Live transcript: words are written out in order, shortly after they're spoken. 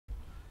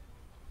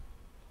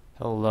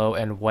Hello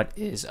and what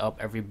is up,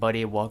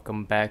 everybody?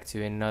 Welcome back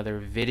to another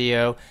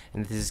video,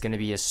 and this is going to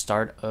be a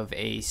start of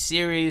a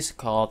series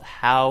called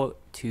How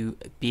to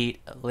Beat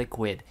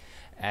Liquid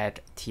at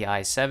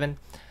TI7.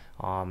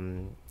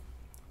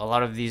 A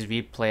lot of these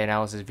replay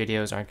analysis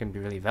videos aren't going to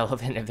be really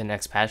relevant if the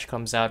next patch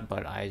comes out,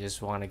 but I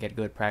just want to get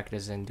good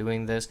practice in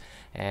doing this.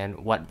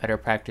 And what better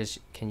practice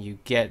can you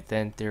get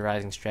than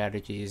theorizing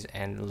strategies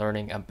and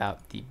learning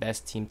about the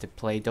best team to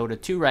play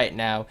Dota 2 right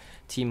now?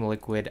 Team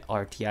Liquid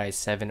are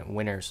TI7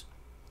 winners.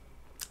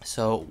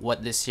 So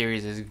what this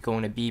series is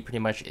going to be pretty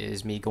much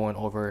is me going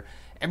over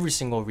every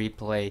single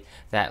replay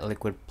that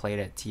Liquid played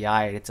at TI.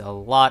 It's a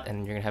lot, and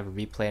you're going to have a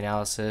replay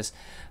analysis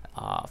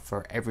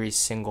for every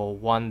single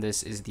one.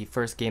 This is the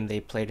first game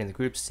they played in the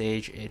group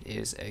stage. It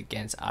is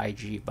against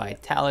IG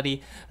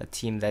Vitality, a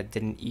team that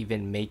didn't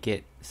even make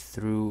it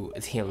through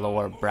the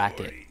lower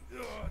bracket.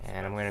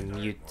 And I'm going to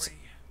mute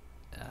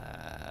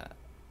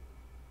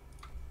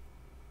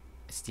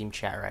Steam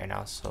chat right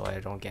now so I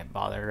don't get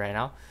bothered right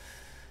now.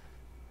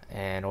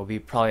 And it'll be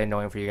probably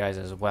annoying for you guys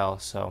as well,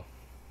 so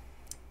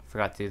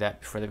forgot to do that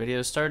before the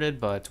video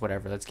started, but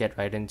whatever, let's get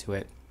right into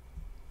it.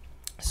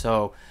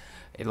 So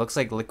it looks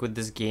like Liquid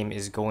this game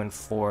is going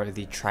for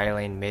the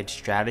tri-lane mid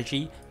strategy.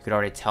 You could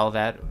already tell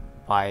that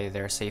by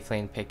their safe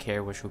lane pick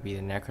here, which will be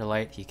the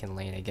Necrolite. He can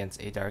lane against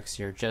a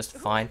Darkseer just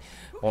fine.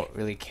 Won't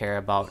really care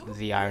about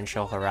the Iron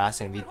Shell harass,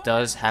 and if he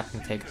does happen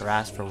to take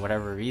harass for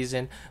whatever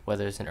reason,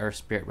 whether it's an Earth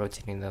Spirit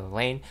rotating the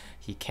lane,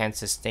 he can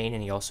sustain,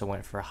 and he also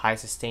went for a high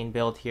sustain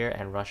build here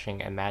and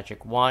rushing a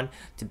Magic Wand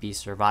to be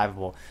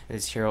survivable.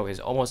 This hero is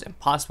almost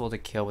impossible to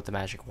kill with the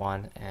Magic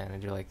Wand, and I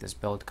do like this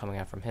build coming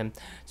out from him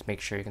to make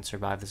sure you can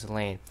survive this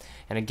lane.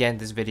 And again,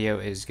 this video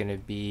is going to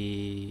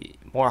be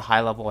more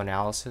high level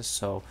analysis,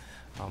 so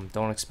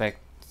don't expect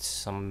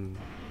some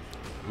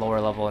lower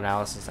level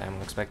analysis. I'm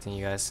expecting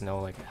you guys to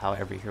know like how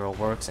every hero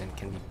works and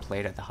can be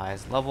played at the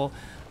highest level.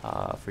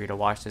 For you to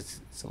watch this,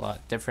 it's a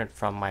lot different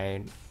from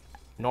my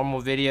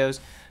normal videos,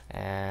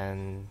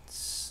 and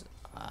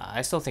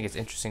I still think it's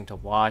interesting to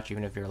watch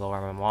even if you're low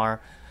MMR,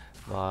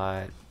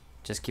 but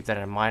just keep that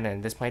in mind.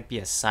 And this might be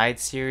a side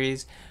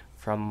series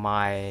from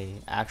my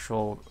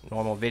actual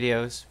normal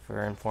videos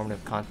for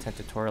informative content,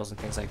 tutorials and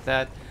things like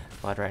that,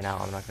 but right now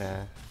I'm not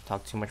gonna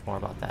talk too much more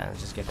about that and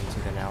just get into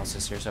the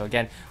analysis here. So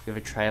again, we have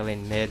a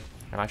tri-lane mid.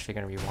 I'm actually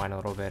going to rewind a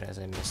little bit as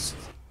I missed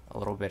a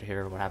little bit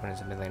here what happened in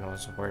the mid lane. I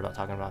was worried about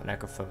talking about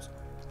Necrophos.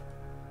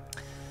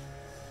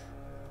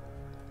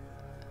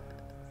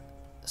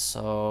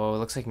 So it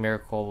looks like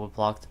Miracle will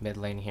block the mid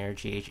lane here.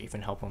 GH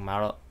even help him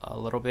out a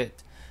little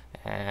bit.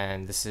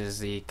 And this is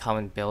the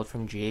common build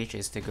from GH,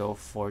 is to go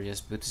for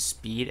just boost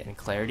speed and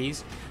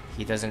clarities.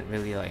 He doesn't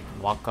really like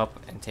walk up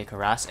and take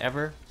harass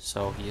ever,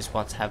 so he just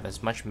wants to have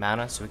as much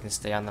mana so he can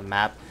stay on the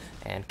map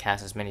and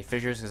cast as many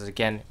fissures, because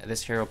again,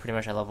 this hero pretty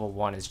much at level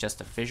 1 is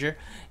just a fissure,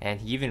 and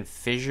he even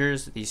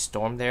fissures the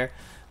storm there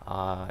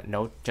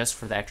just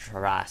for the extra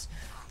harass.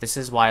 This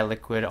is why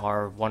Liquid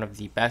are one of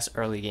the best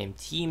early game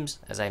teams.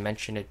 As I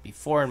mentioned it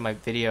before in my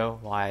video,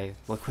 why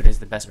Liquid is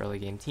the best early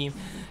game team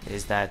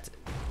is that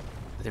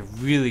they're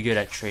really good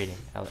at trading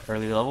at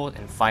early level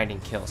and finding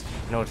kills.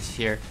 Notice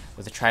here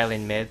with the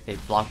tri-lane mid, they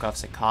block off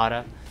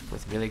Cicada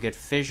with really good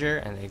fissure,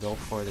 and they go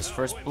for this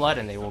first blood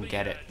and they won't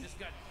get it.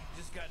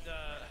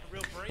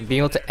 And being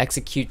able to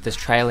execute this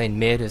tri-lane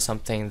mid is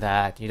something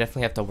that you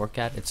definitely have to work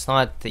at. It's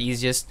not the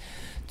easiest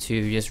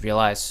to just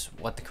realize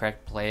what the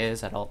correct play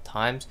is at all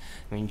times.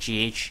 I mean,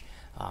 GH,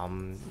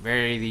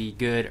 very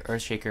good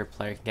Earthshaker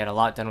player, can get a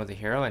lot done with the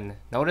hero, and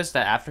notice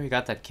that after he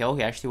got that kill,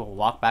 he actually will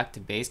walk back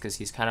to base because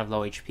he's kind of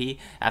low HP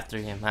after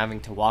him having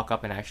to walk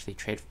up and actually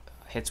trade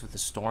hits with the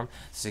storm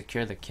to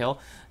secure the kill,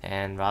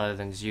 and rather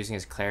than just using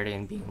his clarity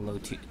and being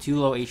too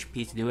low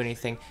HP to do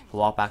anything, he'll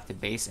walk back to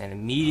base, and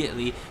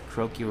immediately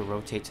Kuroki will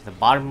rotate to the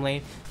bottom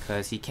lane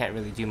because he can't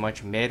really do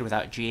much mid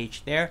without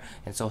GH there,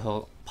 and so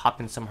he'll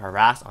pop in some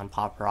harass on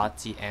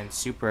Paparazzi and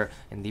Super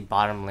in the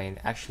bottom lane,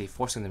 actually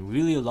forcing them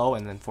really low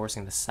and then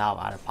forcing the salve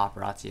out of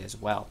Paparazzi as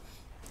well.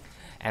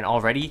 And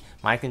already,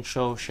 Mind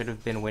Control should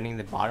have been winning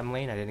the bottom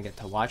lane. I didn't get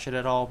to watch it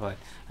at all, but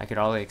I could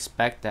already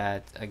expect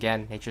that,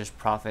 again, Nature's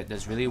Prophet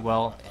does really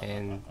well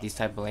in these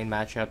type of lane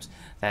matchups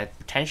that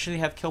potentially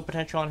have kill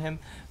potential on him,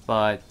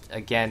 but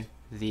again,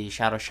 the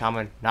Shadow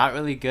Shaman not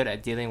really good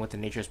at dealing with the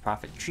Nature's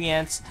Prophet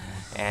treants,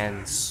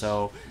 and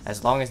so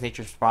as long as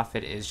Nature's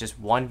Prophet is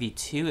just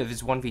 1v2, if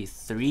it's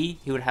 1v3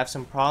 he would have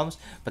some problems,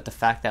 but the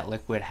fact that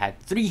Liquid had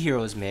 3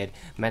 heroes mid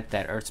meant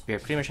that Earth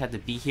Spirit pretty much had to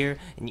be here,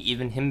 and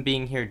even him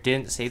being here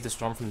didn't save the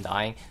storm from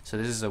dying, so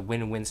this is a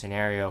win-win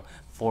scenario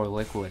for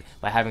Liquid.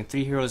 By having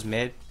 3 heroes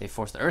mid, they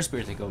force the Earth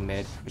Spirit to go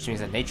mid, which means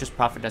that Nature's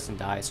Prophet doesn't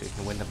die, so he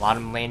can win the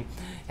bottom lane,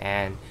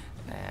 and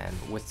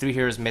with 3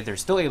 heroes mid, they're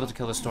still able to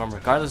kill the storm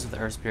regardless of the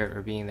Earth Spirit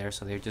or being there,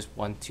 so they just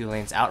won 2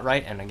 lanes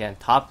outright. And again,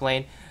 top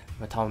lane,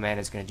 Matama Man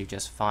is going to do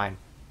just fine.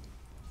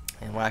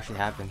 And what actually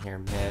happened here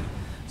mid,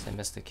 so I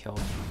missed the kill.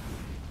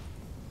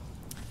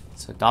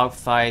 So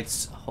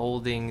dogfights,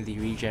 holding the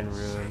regen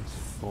rune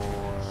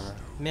for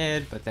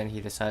mid, but then he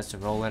decides to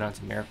roll in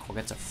onto Miracle,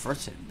 gets a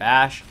first hit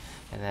bash,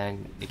 and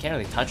then they can't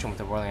really touch him with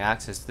the Whirling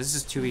Axis. This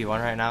is 2v1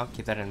 right now,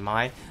 keep that in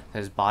mind.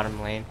 His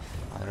bottom lane,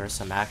 there was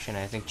some action.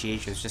 I think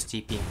GH was just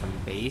TPing from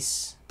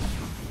base.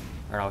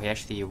 Or no, he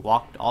actually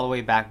walked all the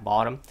way back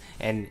bottom.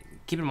 And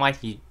keep in mind,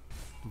 he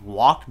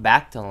walked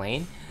back to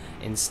lane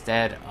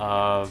instead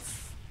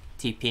of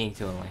TPing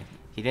to the lane.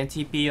 He didn't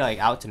TP like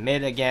out to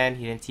mid again.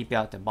 He didn't TP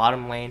out to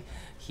bottom lane.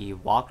 He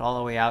walked all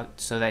the way out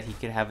so that he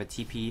could have a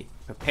TP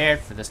prepared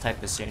for this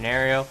type of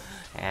scenario.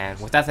 And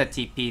without that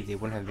TP, they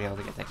wouldn't have been able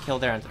to get that kill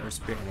there on the Earth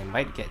Spirit, and they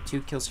might get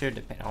 2 kills here,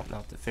 depending on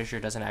if the Fissure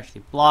doesn't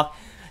actually block.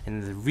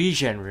 And the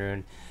Regen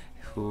Rune,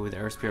 who the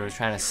Earth Spirit was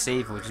trying to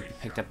save, would just be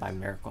picked up by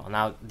Miracle.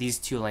 Now, these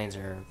 2 lanes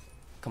are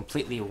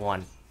completely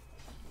one.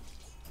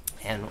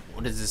 And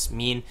what does this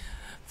mean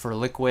for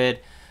Liquid?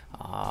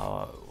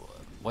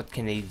 What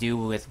can they do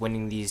with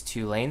winning these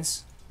 2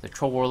 lanes? The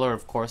Troll Warlord,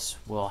 of course,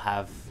 will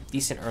have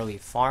decent early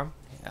farm.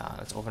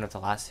 Let's open up the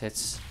last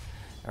hits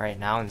right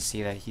now and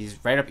see that he's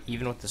right up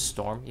even with the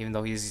Storm, even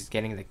though he's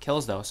getting the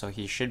kills though, so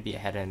he should be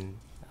ahead in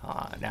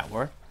net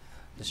worth.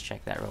 Just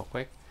check that real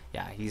quick.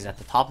 Yeah, he's at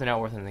the top of the net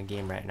worth in the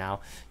game right now.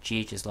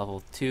 GH is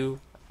level 2,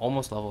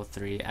 almost level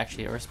 3.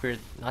 Actually, Earth Spirit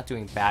not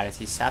doing bad as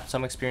he sapped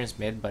some experience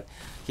mid, but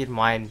keep in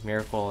mind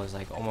Miracle is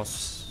like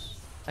almost,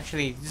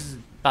 actually this is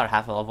about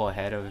half a level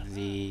ahead of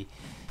the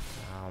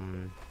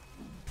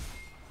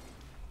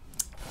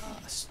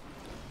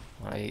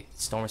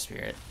Storm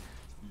Spirit.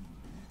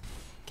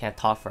 Can't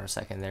talk for a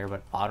second there,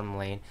 but bottom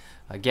lane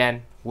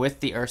again with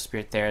the Earth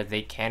Spirit there,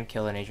 they can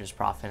kill the Nature's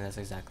Prophet, and that's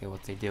exactly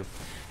what they do.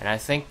 And I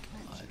think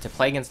to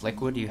play against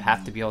Liquid, you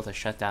have to be able to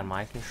shut down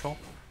Mind Control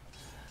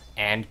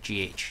and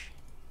GH.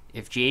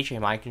 If GH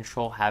and Mind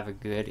Control have a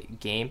good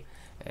game,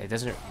 it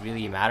doesn't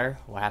really matter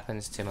what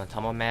happens to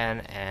Matama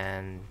Man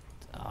and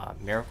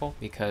Miracle,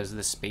 because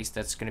the space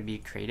that's going to be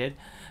created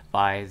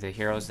by the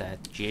heroes that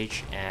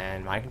GH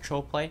and Mind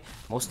Control play,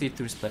 mostly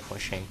through split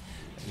pushing,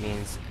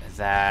 means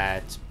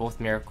that both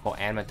Miracle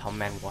and Matama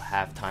Man will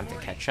have time to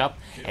catch up.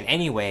 And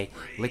anyway,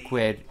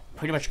 Liquid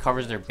pretty much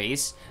covers their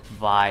base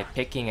by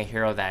picking a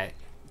hero that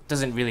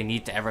doesn't really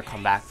need to ever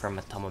come back from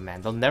Matama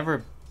Man. They'll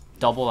never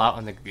double out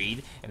on the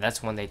greed, and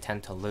that's when they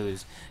tend to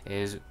lose,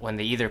 is when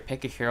they either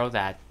pick a hero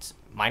that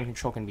Mind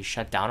Control can be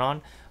shut down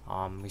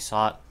on. We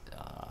saw it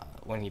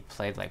when he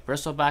played like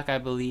Bristleback, I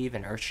believe,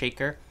 and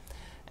Earthshaker,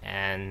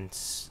 and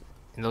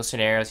in those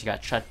scenarios he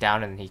got shut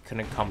down and he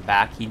couldn't come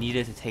back. He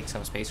needed to take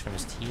some space from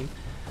his team.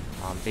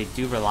 They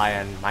do rely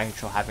on Mind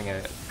Control having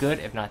a good,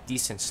 if not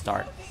decent,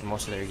 start in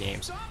most of their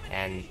games,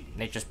 and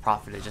Nature's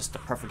Prophet is just the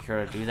perfect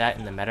hero to do that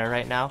in the meta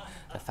right now.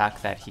 The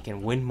fact that he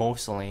can win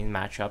most lane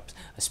matchups,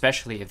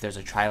 especially if there's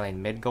a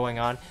tri-lane mid going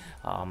on.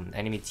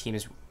 Enemy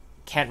teams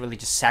can't really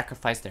just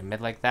sacrifice their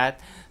mid like that,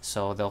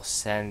 so they'll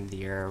send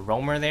their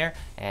roamer there,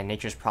 and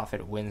Nature's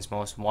Prophet wins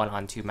most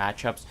 1-on-2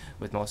 matchups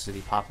with most of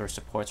the popular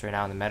supports right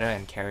now in the meta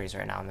and carries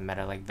right now in the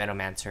meta, like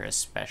Venomancer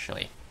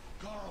especially.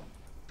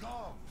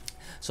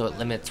 So it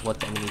limits what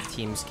the enemy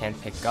teams can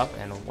pick up.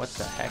 And what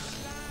the heck,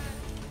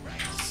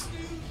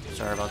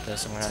 sorry about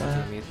this, I'm gonna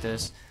have to mute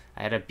this.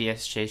 I had a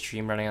BSJ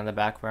stream running on the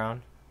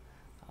background,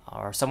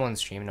 or someone's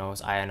stream. No, it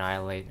was I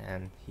Annihilate,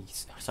 and he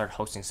started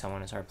hosting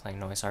someone and started playing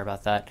noise. Sorry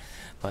about that,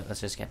 but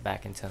let's just get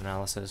back into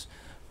analysis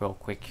real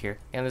quick here.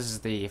 And this is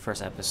the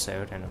first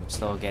episode, and I'm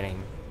still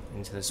getting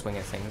into the swing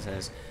of things,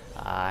 as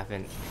I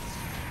haven't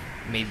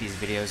made these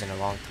videos in a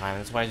long time.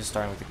 That's why I just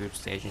started with the group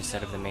stage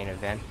instead of the main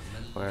event,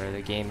 where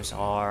the games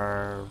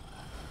are,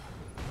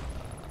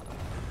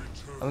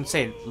 I wouldn't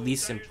say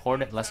less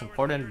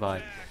important,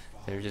 but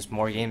there's just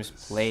more games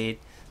played.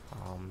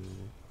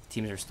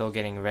 Teams are still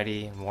getting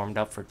ready and warmed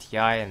up for TI,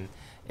 and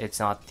it's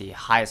not the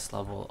highest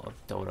level of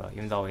Dota,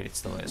 even though it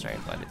still is, right?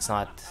 But it's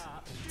not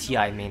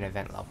TI main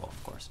event level,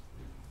 of course.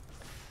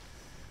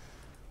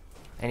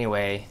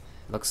 Anyway,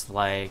 looks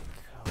like,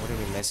 what did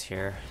we miss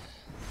here?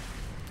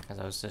 Because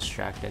I was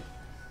distracted.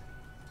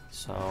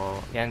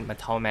 So again,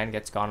 Matama Man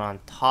gets gone on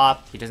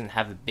top. He doesn't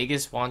have the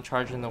biggest wand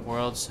charge in the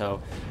world,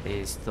 so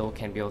they still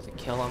can be able to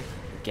kill him.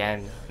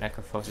 Again,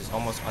 Necrophos is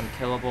almost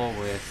unkillable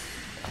with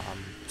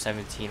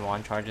 17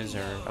 wand charges,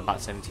 or about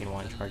 17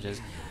 wand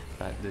charges.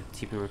 The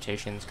TP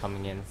rotations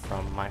coming in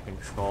from Mind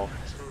Control,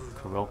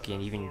 Kuroki,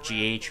 and even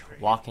GH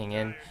walking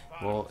in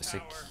will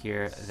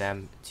secure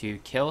them 2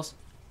 kills.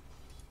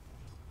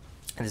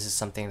 And this is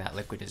something that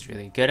Liquid is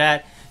really good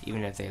at.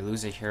 Even if they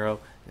lose a hero,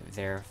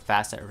 they're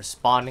fast at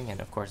responding,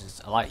 and of course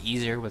it's a lot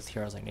easier with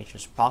heroes like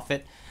Nature's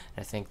Prophet.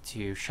 And I think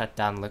to shut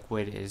down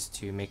Liquid is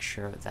to make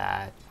sure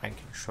that Mind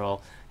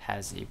Control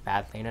has a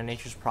bad lane on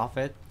Nature's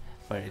Prophet,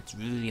 but it's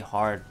really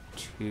hard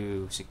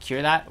to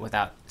secure that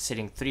without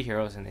sitting 3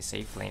 heroes in the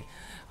safe lane.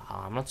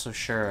 I'm not so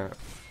sure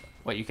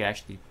what you could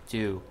actually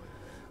do.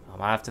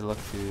 I have to look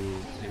through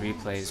the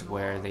replays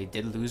where they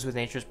did lose with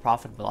Nature's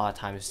Prophet, but a lot of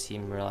times the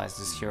team realized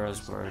this hero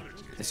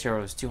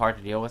was too hard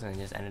to deal with, and they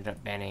just ended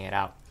up banning it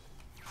out.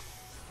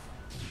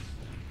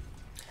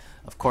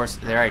 Of course,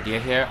 their idea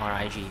here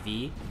on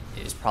ig.v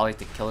is probably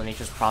to kill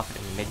Nature's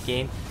Prophet in the mid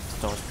game,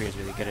 Storm Spirit is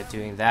really good at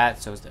doing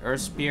that. So is the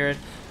Earth Spirit,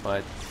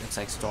 but looks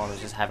like Storm is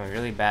just having a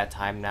really bad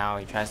time now.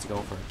 He tries to go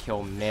for a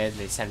kill mid.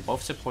 They send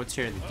both supports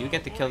here. They do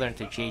get the kill there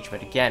into GH,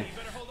 but again,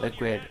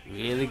 Liquid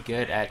really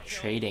good at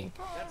trading.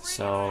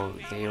 So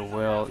they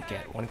will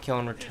get 1 kill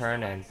in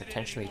return and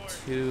potentially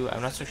 2.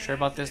 I'm not so sure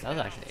about this. That was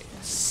actually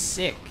a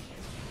sick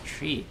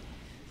treat.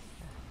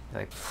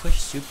 Like push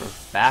Super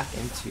back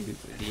into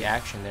the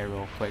action there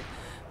real quick.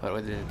 But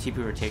with the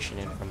TP rotation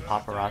in from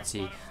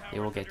Paparazzi, they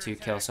will get 2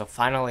 kills. So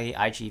finally,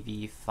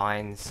 ig.v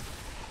finds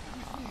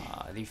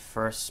the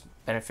first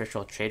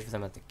beneficial trade for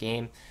them at the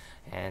game.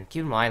 And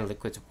keep in mind,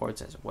 Liquid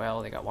supports as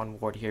well. They got 1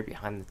 ward here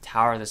behind the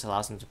tower. This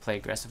allows them to play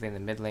aggressively in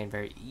the mid lane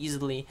very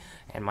easily.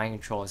 And Mind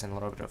Control is in a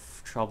little bit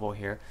of trouble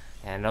here.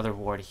 And another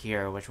ward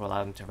here, which will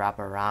allow them to wrap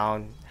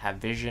around, have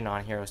vision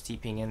on heroes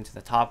TPing into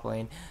the top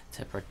lane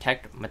to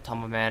protect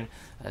Matamaman,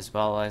 as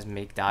well as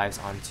make dives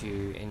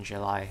onto In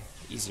July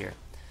easier.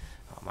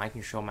 Mind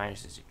Control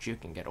manages to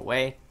juke and get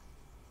away.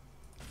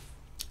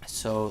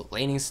 So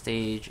laning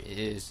stage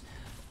is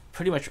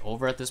pretty much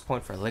over at this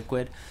point for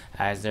Liquid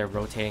as they're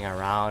rotating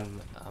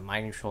around.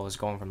 Mind Control is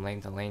going from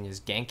lane to lane, is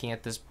ganking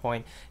at this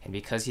point, and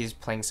because he's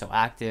playing so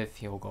active,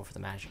 he will go for the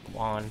magic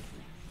wand.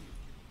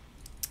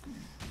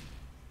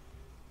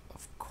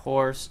 Of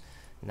course,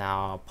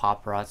 now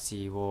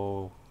Paparazzi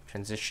will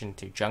transition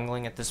to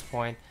jungling at this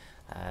point,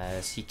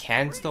 as he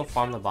can still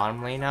farm the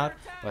bottom lane out,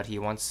 but he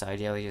wants to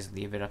ideally just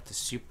leave it up to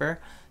Super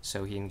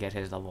so he can get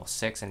his level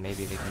 6 and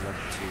maybe they can look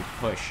to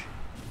push.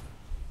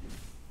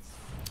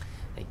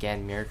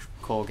 Again,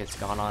 Miracle gets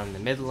gone on in the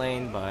mid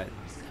lane, but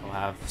he'll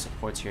have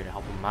supports here to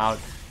help him out.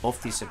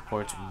 Both these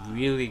supports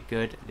really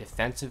good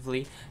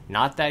defensively,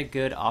 not that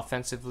good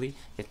offensively. You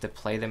have to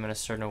play them in a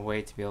certain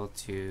way to be able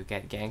to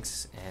get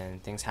ganks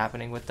and things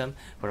happening with them.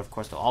 But of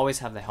course, they'll always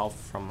have the help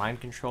from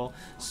Mind Control,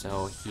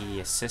 so he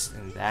assists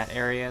in that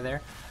area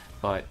there.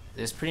 But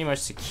this pretty much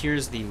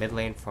secures the mid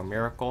lane for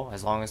Miracle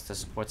as long as the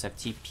supports have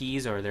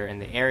TPs or they're in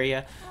the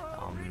area.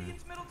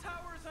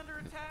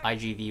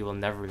 ig.v will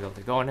never be able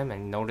to go on him,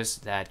 and notice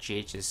that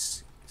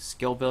GH's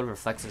skill build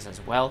reflects this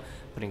as well,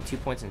 putting 2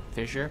 points in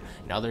Fissure.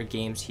 In other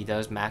games he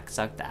does max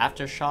out the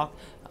Aftershock,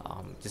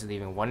 just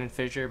leaving 1 in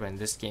Fissure, but in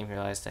this game he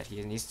realized that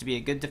he needs to be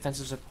a good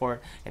defensive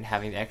support, and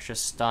having the extra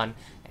stun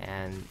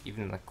and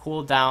even the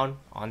cooldown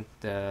on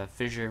the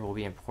Fissure will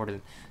be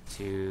important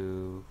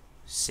to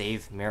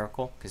save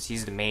Miracle, because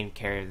he's the main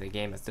carrier of the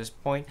game at this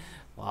point,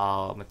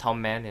 while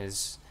Matamaman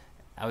is,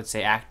 I would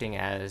say, acting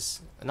as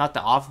not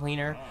the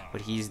off-laner,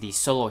 but he's the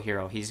solo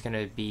hero. He's going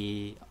to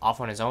be off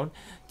on his own,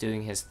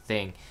 doing his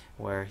thing,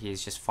 where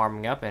he's just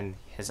farming up, and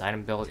his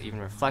item build even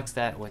reflects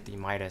that with the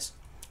Midas.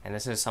 And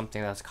this is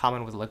something that's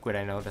common with Liquid,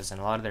 I noticed, in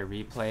a lot of their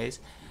replays.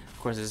 Of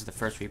course, this is the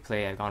first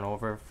replay I've gone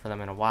over for them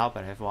in a while,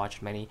 but I've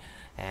watched many,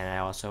 and I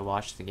also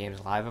watched the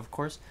games live, of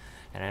course.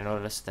 And I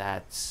noticed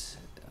that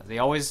they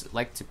always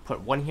like to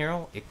put one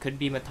hero. It could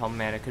be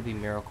Matamaman, it could be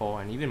Miracle,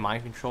 and even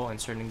Mind Control in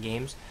certain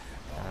games.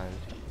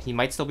 He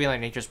might still be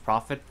like Nature's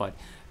Prophet, but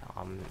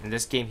in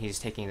this game he's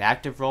taking the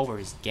active role where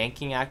he's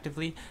ganking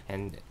actively,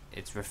 and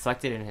it's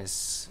reflected in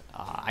his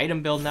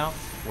item build now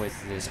with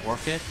his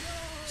Orchid.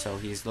 So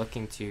he's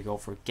looking to go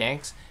for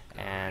ganks,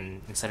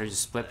 and instead of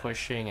just split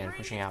pushing and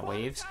pushing out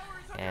waves,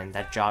 and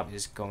that job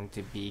is going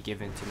to be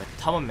given to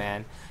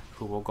Matamaman,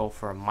 who will go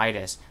for a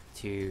Midas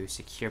to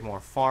secure more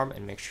farm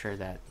and make sure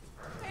that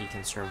he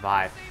can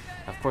survive.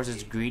 Of course,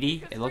 it's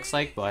greedy, it looks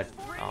like, but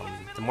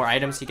the more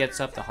items he gets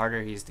up, the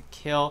harder he is to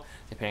kill,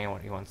 depending on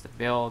what he wants to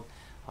build.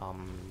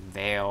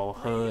 Veil,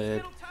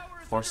 Hood,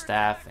 Force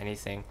Staff,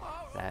 anything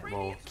that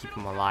will keep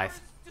him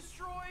alive.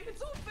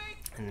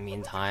 In the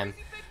meantime,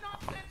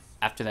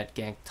 after that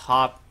gank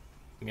top,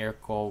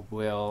 Miracle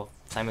will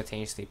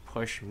simultaneously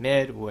push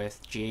mid with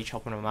GH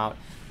helping him out,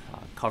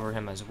 cover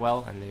him as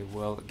well, and they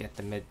will get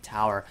the mid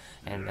tower.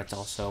 And that's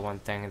also one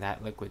thing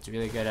that Liquid's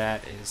really good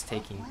at, is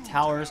taking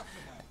towers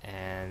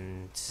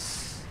and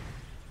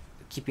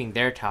keeping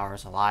their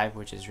towers alive,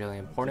 which is really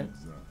important.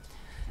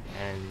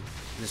 And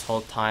this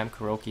whole time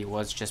Kuroki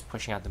was just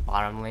pushing out the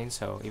bottom lane,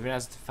 so even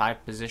as the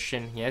 5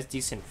 position, he has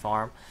decent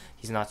farm.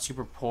 He's not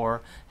super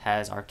poor,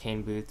 has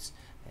arcane boots,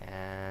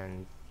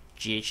 and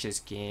GH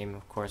this game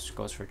of course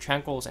goes for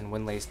tranquils and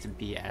Windlays to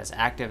be as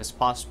active as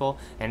possible,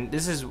 and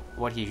this is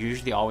what he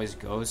usually always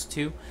goes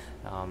to.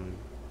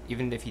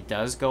 Even if he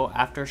does go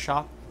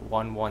Aftershock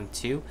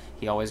 1-1-2,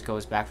 he always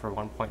goes back for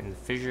 1 point in the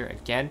Fissure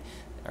again,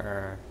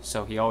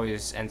 so he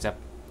always ends up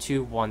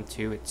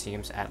 2-1-2 it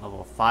seems at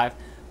level 5.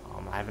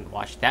 I haven't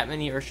watched that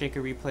many Earthshaker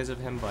replays of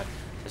him, but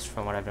just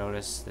from what I've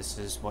noticed, this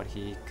is what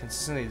he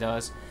consistently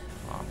does.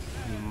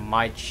 He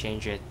might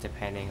change it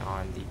depending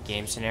on the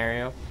game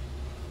scenario.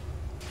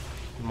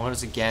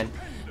 Notice again,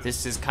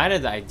 this is kind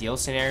of the ideal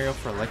scenario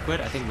for Liquid.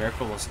 I think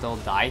Miracle will still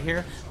die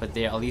here, but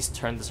they at least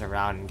turn this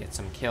around and get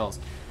some kills.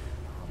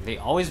 They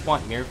always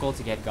want Miracle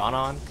to get gone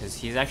on because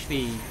he's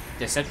actually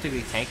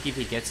deceptively tanky if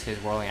he gets his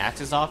Whirling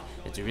Axes off.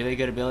 It's a really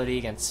good ability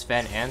against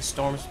Sven and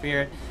Storm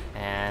Spirit,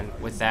 and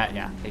with that,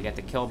 yeah, they get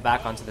the kill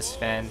back onto the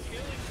Sven.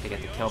 They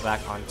get the kill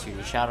back onto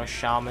the Shadow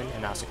Shaman,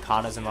 and now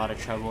Sakata's in a lot of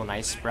trouble.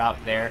 Nice Sprout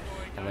there,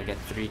 and they'll get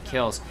 3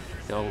 kills.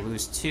 They'll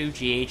lose 2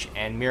 GH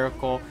and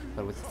Miracle,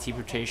 but with the T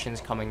rotations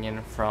coming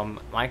in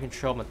from Mind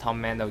Control, Matama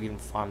Man, they'll even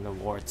farm the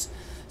wards.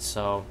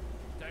 So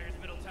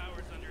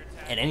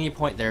at any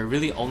point, they're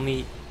really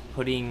only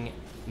putting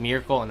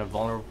Miracle in a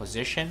vulnerable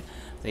position.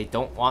 They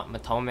don't want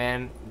Matama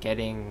Man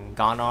getting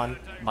gone on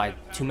by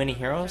too many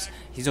heroes.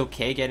 He's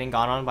okay getting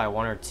gone on by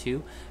 1 or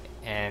 2,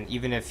 and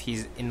even if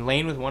he's in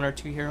lane with 1 or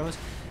 2 heroes,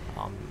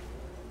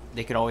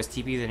 they could always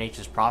TP the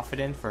Nature's Prophet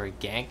in for a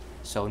gank.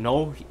 So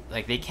no,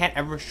 like, they can't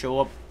ever show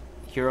up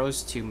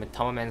heroes to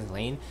Matama Man's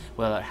lane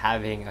without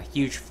having a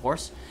huge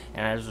force,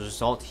 and as a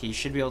result, he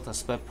should be able to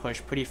split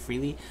push pretty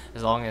freely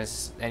as long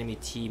as the enemy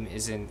team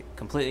isn't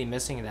completely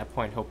missing. At that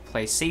point, he'll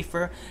play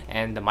safer,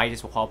 and the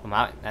Midas will help him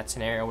out in that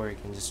scenario where he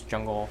can just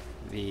jungle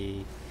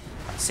the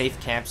safe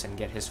camps and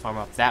get his farm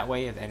up that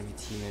way if the enemy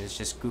team is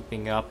just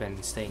grouping up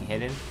and staying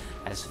hidden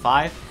as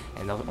 5,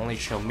 and they'll only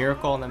show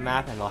Miracle on the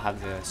map, and they'll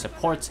have the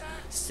supports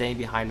staying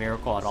behind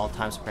Miracle at all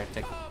times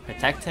to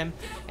protect him.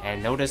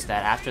 And notice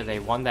that after they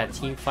won that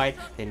team fight,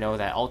 they know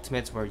that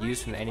ultimates were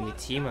used from the enemy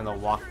team, and they'll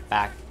walk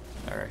back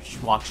or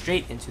walk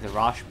straight into the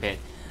Rosh pit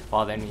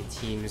while the enemy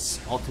team's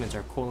ultimates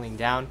are cooling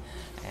down,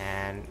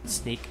 and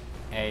sneak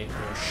a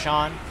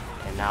Roshan.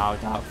 And now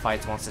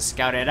Dogfights wants to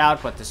scout it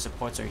out, but the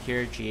supports are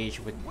here. GH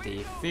with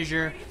the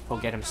Fissure, he'll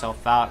get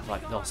himself out,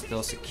 but they'll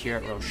still secure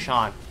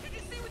Roshan.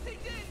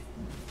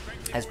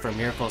 As for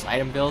Miracle's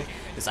item build,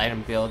 this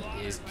item build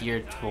is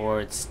geared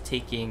towards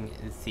taking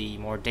the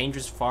more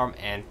dangerous farm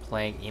and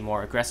playing a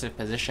more aggressive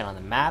position on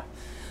the map.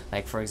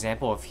 Like, for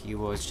example, if he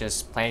was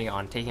just planning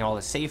on taking all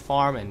the safe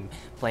farm and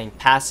playing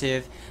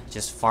passive,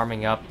 just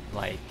farming up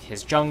like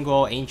his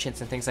jungle,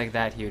 ancients, and things like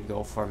that, he would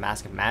go for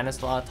Mask of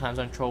Madness a lot of times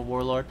on Troll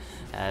Warlord,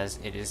 as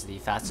it is the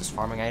fastest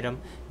farming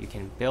item you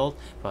can build.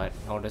 But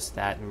notice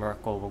that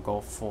Miracle will go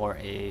for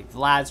a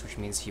Vlad's, which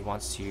means he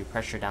wants to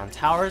pressure down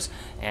towers,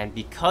 and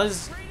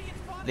because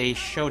they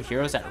showed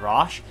heroes at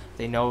Rosh,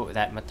 they know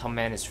that Matama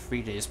Man is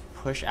free to just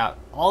push out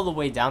all the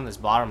way down this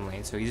bottom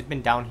lane. So he's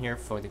been down here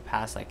for the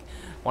past like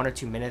 1 or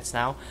 2 minutes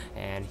now,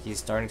 and he's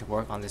starting to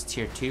work on this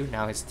tier 2.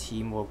 Now his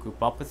team will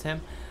group up with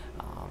him.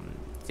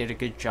 Did a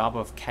good job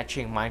of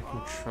catching Mind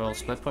Control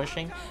split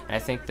pushing, and I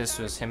think this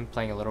was him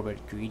playing a little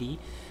bit greedy.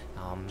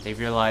 They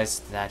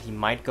realized that he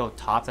might go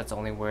top. That's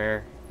only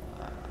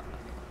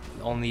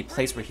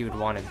place where he would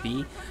want to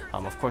be.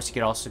 Of course, he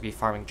could also be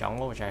farming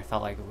jungle, which I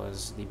felt like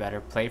was the better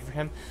play for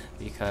him,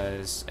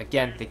 because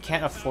again, they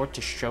can't afford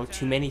to show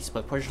too many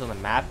split pushes on the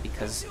map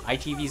because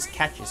ig.v's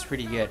catch is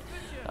pretty good.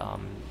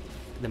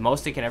 The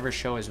most they can ever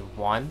show is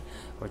 1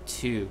 or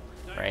 2,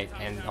 right?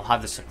 And they'll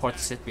have the support to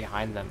sit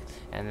behind them,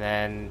 and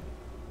then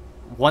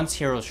once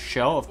heroes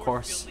show, of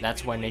course,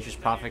 that's when Nature's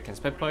Prophet can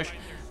split push,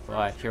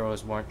 but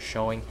heroes weren't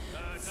showing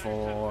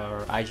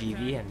for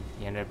ig.v, and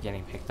he ended up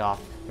getting picked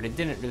off. But it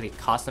didn't really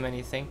cost them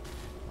anything.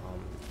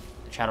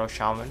 Shadow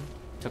Shaman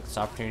took this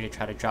opportunity to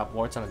try to drop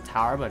wards on the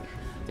tower, but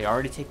they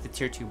already take the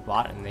tier 2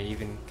 bot, and they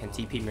even can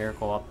TP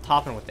Miracle up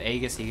top, and with the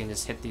Aegis he can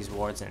just hit these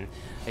wards and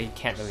they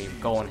can't really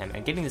go on him.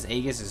 And getting this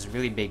Aegis is a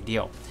really big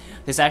deal.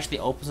 This actually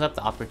opens up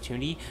the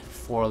opportunity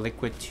for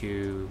Liquid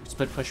to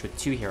split push with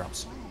 2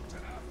 heroes.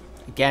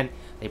 Again,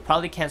 they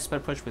probably can't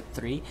split push with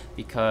 3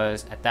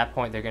 because at that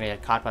point they're going to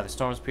get caught by the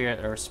Storm Spirit,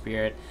 Earth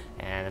Spirit,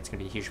 and it's going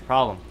to be a huge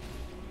problem.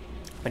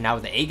 But now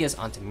with the Aegis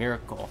onto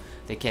Miracle,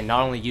 they can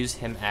not only use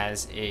him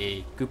as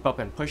a group up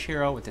and push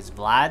hero with his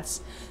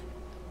Vlads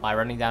by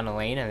running down the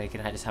lane, and they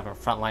can just have a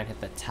front line hit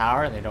the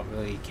tower, and they don't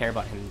really care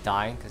about him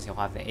dying because he'll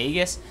have the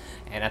Aegis.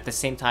 And at the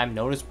same time,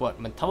 notice what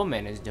Matama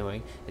Man is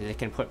doing is it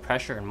can put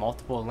pressure in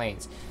multiple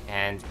lanes.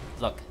 And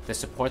look, the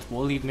supports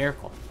will leave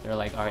Miracle. They're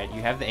like, alright,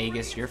 you have the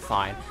Aegis, you're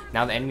fine.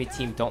 Now the enemy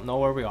team don't know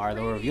where we are.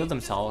 They'll reveal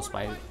themselves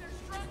by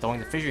throwing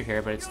the Fissure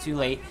here, but it's too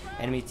late.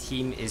 Enemy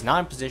team is not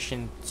in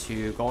position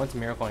to go into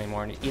Miracle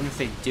anymore, and even if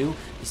they do,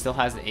 he still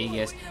has the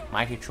Aegis.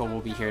 Mind Control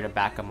will be here to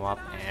back him up,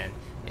 and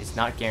it's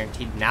not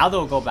guaranteed. Now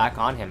they'll go back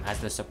on him as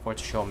the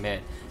supports show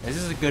mid. This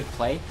is a good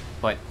play,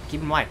 but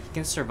keep in mind, he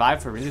can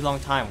survive for a really long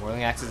time.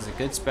 Whirling Axes is a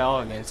good spell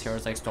against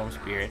heroes like Storm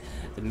Spirit.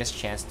 The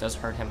mischance does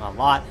hurt him a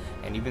lot,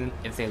 and even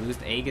if they lose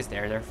the Aegis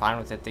there, they're fine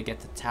with it. They get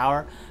the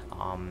tower.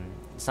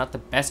 It's not the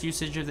best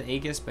usage of the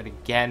Aegis, but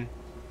again,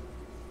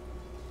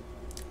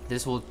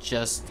 this will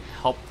just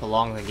help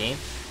prolong the game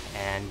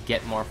and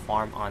get more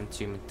farm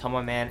onto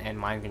Matama Man and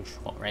Mind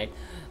Control, right?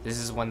 This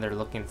is when they're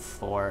looking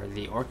for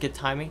the Orchid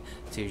timing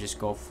to just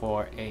go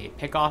for a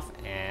pickoff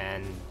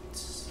and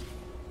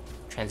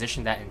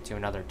transition that into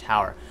another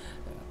tower.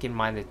 Keep in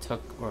mind they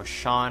took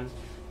Roshan,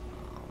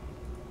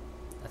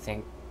 I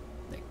think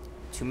like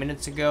 2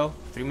 minutes ago,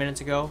 3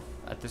 minutes ago.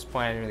 At this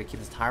point I didn't really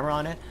keep the timer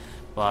on it,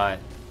 but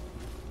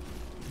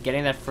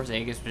getting that first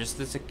Aegis was just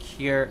to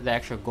secure the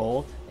extra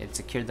gold. It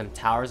secured them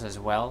towers as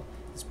well,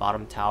 this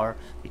bottom tower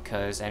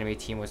because enemy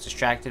team was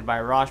distracted by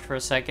Rosh for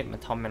a second.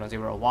 Matoman was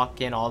able to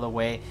walk in all the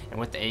way, and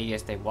with the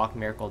Aegis, they walked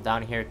Miracle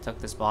down here, took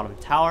this bottom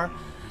tower.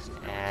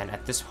 And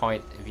at this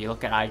point, if you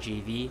look at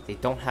ig.v, they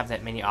don't have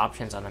that many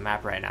options on the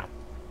map right now.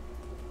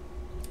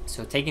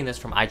 So taking this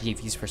from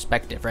ig.v's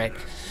perspective, right,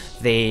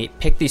 they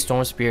picked the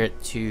Storm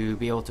Spirit to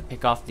be able to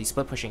pick off the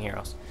split pushing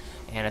heroes.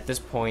 And at this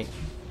point,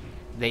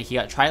 he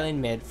got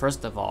tri-lane mid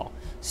first of all,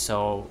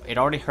 so it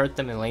already hurt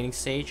them in laning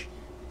stage.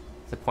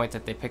 The point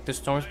that they picked the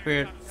Storm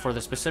Spirit for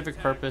the specific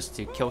purpose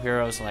to kill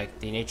heroes like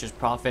the Nature's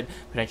Prophet,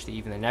 potentially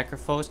even the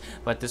Necrophos,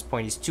 but at this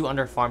point he's too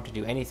underfarmed to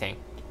do anything.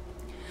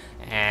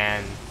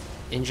 And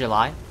in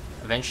July,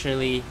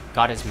 eventually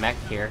got his mech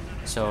here,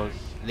 so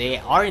they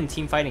are in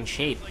team fighting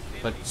shape,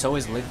 but so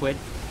is Liquid.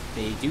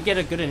 They do get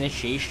a good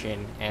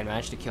initiation and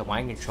manage to kill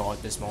Mind Control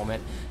at this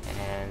moment,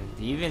 and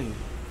they even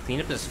clean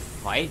up this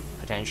fight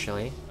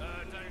potentially.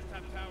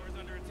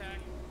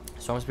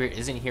 Storm Spirit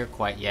isn't here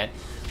quite yet.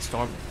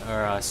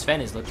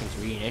 Sven is looking to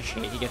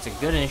reinitiate. He gets a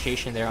good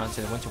initiation there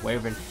onto the Winter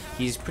Wyvern.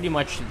 He's pretty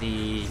much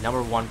the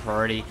 #1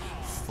 priority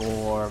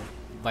for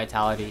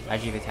Vitality,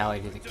 IG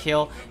Vitality to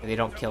kill. If they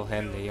don't kill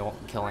him, they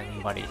won't kill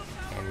anybody.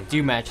 And they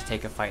do manage to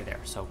take a fight there.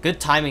 So good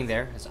timing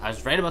there, as I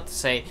was right about to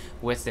say,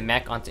 with the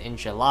mech onto In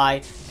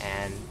July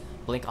and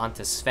Blink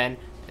onto Sven.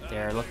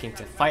 They're looking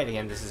to fight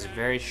again. This is a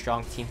very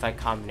strong team fight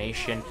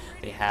combination.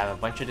 They have a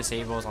bunch of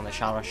disables on the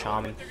Shadow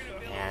Shaman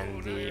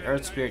and the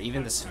Earth Spirit,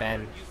 even the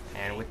Sven.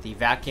 And with the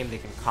Vacuum, they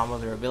can combo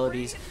their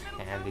abilities,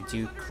 and they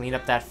do clean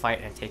up that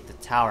fight and take the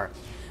tower.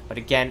 But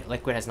again,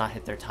 Liquid has not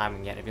hit their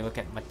timing yet. If you look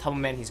at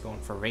Matoman, he's going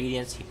for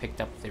Radiance. He picked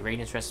up the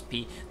Radiance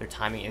recipe. Their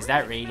timing is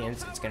that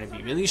Radiance. It's going to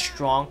be really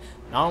strong.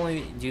 Not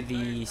only do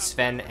the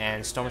Sven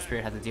and Storm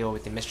Spirit have to deal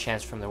with the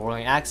mischance from the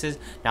Whirling Axes,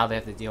 now they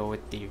have to deal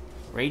with the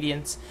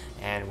Radiance,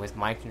 and with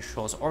Mind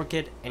Control's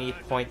Orchid, any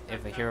point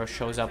if a hero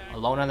shows up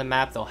alone on the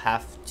map, they'll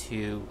have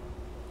to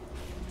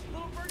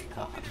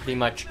pretty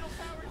much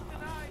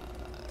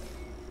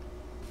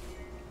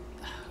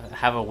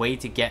have a way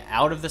to get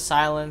out of the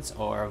silence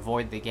or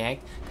avoid the gank,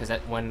 because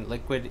when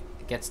Liquid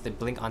gets the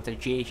blink onto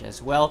GH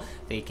as well,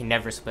 they can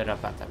never split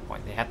up at that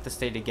point. They have to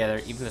stay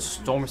together. Even the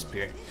Storm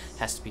Spirit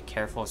has to be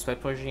careful of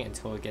split pushing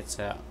until it gets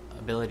a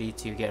ability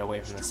to get away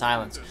from the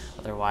silence,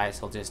 otherwise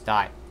he'll just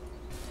die.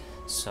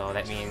 So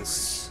that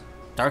means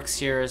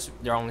Darkseers,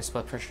 they're only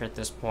split pusher at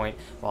this point,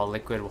 while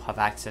Liquid will have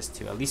access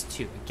to at least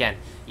 2. Again,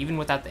 even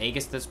without the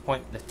Aegis at this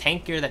point, the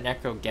tank gear that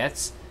Necro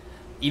gets,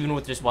 even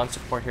with just 1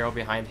 support hero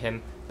behind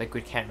him,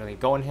 Liquid can't really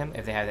go on him.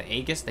 If they have the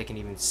Aegis, they can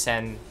even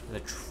send the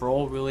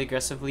Troll really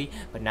aggressively,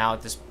 but now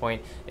at this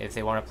point, if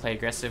they want to play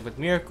aggressive with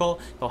Miracle,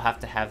 they'll have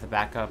to have the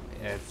backup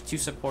of 2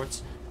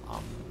 supports.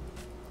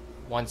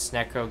 Once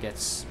Necro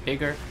gets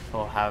bigger,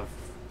 he'll have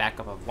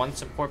backup of 1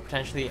 support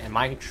potentially, and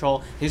Mind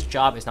Control, his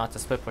job is not to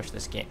split push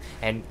this game,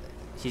 and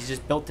he's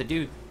just built to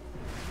do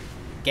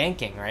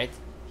ganking, right?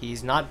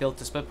 He's not built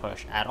to split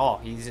push at all.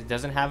 He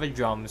doesn't have a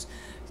drums.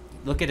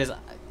 Look at his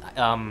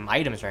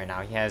items right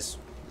now. He has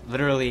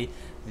literally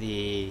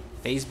the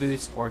Phase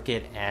Boots,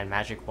 Orchid, and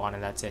Magic Wand,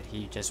 and that's it.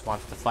 He just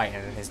wants to fight,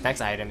 and his next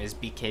item is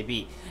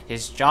BKB.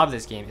 His job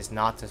this game is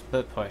not to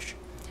split push,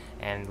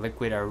 and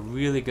Liquid are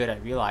really good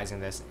at realizing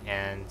this.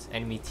 And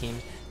enemy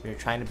teams, if you're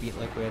trying to beat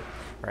Liquid,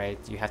 right,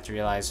 you have to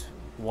realize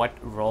what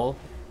role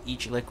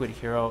each Liquid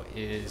hero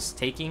is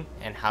taking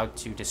and how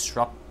to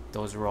disrupt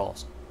those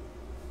roles.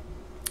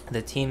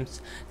 The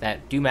teams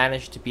that do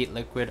manage to beat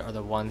Liquid are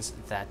the ones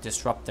that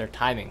disrupt their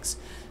timings,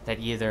 that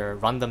either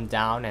run them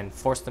down and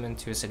force them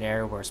into a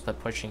scenario where split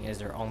pushing is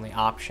their only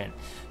option.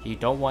 You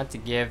don't want to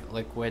give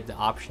Liquid the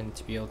option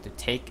to be able to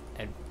take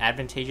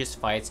advantageous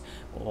fights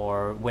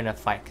or win a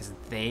fight, because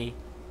they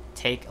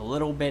take a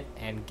little bit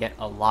and get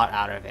a lot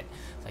out of it.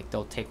 Like,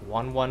 they'll take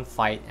 1-1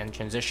 fight and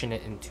transition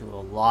it into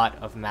a lot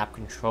of map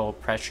control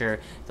pressure.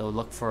 They'll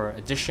look for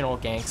additional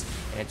ganks,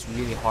 and it's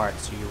really hard,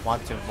 so you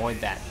want to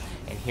avoid that.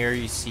 And here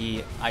you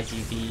see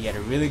ig.v get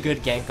a really good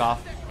gank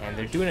off, and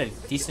they're doing a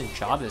decent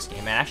job this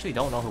game. I actually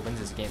don't know who wins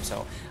this game,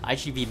 so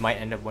ig.v might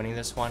end up winning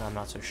this one, I'm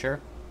not so sure.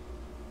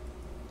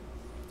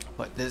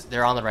 But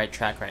they're on the right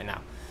track right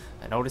now.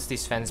 Notice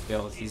these Sven's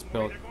build. He's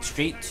built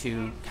straight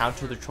to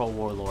counter the Troll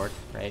Warlord,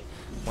 right?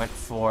 Went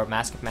for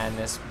Mask of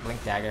Madness,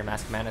 Blink Dagger.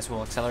 Mask of Madness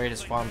will accelerate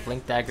his farm,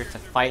 Blink Dagger to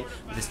fight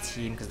with his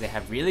team, because they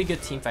have really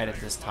good team fight at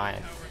this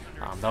time.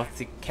 They'll have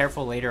to be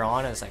careful later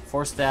on as like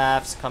Force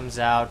Staffs comes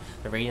out,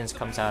 the Radiance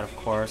comes out of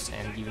course,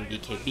 and even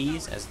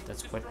BKBs, as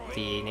that's what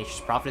the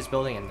Nature's Prophet is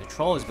building and the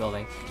Troll is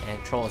building,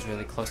 and Troll is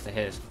really close to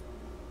his.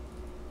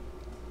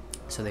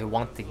 So they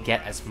want to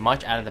get as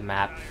much out of the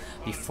map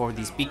before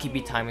these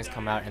BKB timings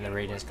come out and the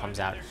Radiance comes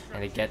out,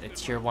 and they get a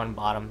tier 1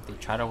 bottom. They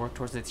try to work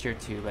towards the tier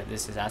 2, but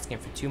this is asking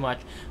for too much.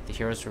 The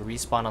heroes will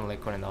respawn on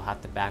Liquid and they'll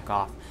have to back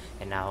off,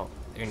 and now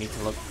they need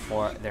to look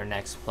for their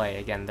next play.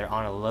 Again, they're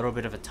on a little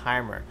bit of a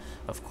timer.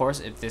 Of course,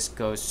 if this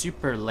goes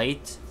super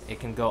late, it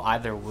can go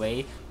either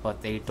way,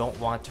 but they don't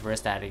want to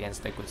risk that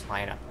against Liquid's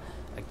lineup.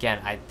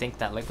 again, I think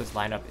that Liquid's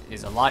lineup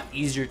is a lot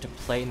easier to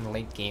play in the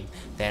late game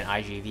than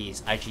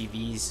IGV's.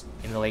 IGV's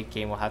in the late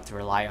game will have to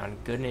rely on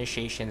good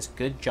initiations,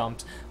 good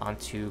jumps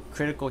onto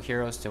critical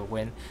heroes to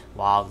win,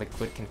 while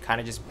Liquid can kind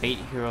of just bait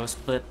heroes,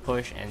 split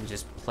push, and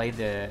just play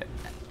the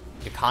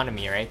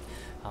economy, right?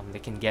 They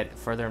can get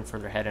further and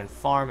further ahead and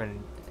farm,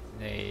 and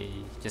they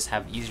just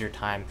have easier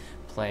time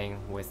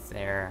playing with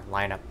their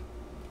lineup.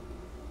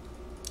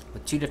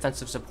 With 2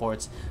 defensive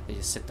supports, they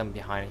just sit them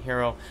behind a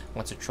hero.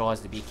 Once a troll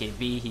has the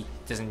BKB, he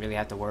doesn't really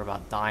have to worry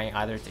about dying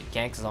either to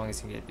gank as long as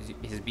he can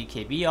get his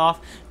BKB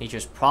off.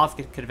 Nature's Prof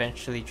could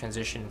eventually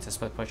transition into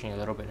split pushing a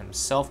little bit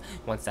himself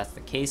once that's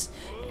the case.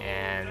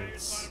 And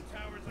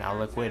now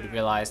Liquid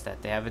realize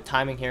that they have a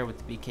timing here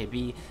with the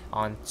BKB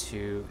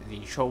onto the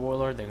Troll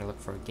Warlord. They're going to look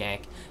for a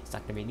gank. It's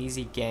not going to be an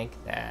easy gank.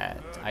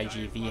 That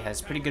IGV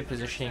has pretty good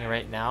positioning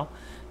right now.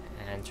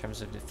 And in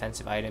terms of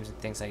defensive items and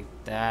things like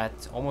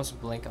that, almost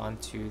blink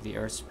onto the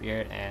Earth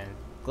Spirit and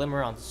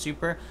Glimmer onto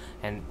Super.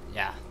 And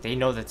yeah, they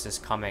know that this is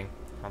coming.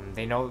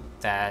 They know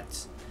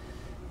that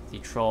the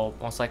Troll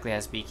most likely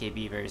has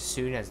BKB very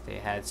soon, as they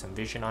had some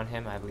vision on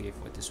him, I believe,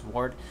 with this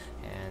ward.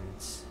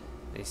 And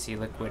they see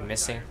Liquid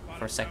missing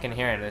for a second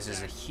here, and this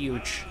is a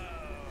huge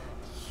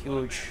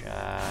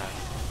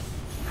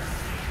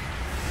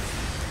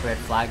red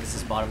flag. This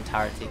is bottom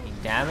tower taking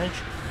damage,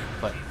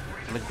 but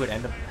Liquid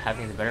end up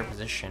having the better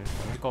position.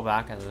 Let's go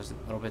back, as I was a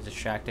little bit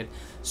distracted.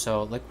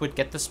 So Liquid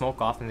get the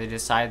smoke off, and they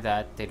decide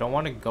that they don't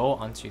want to go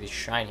onto the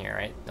shrine here,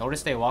 right?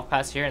 Notice they walk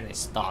past here and they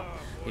stop.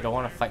 They don't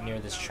want to fight near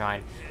this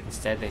shrine.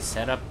 Instead, they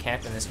set up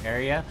camp in this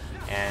area,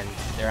 and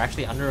they're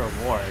actually under a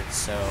ward.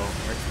 So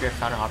Earth Spirit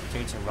found an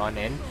opportunity to run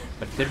in,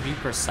 but good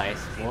Reaper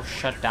Scythe will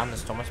shut down the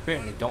Storm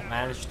Spirit, and they don't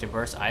manage to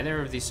burst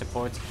either of these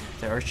supports,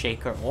 the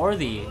Earthshaker or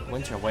the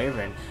Winter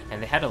Wyvern.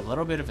 And they had a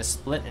little bit of a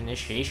split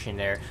initiation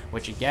there,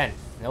 which again,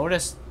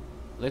 notice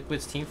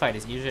Liquid's teamfight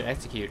is easier to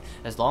execute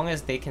as long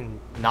as they can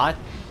not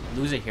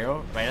lose a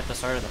hero right at the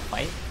start of the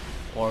fight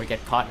or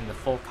get caught in the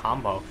full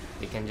combo.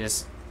 They can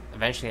just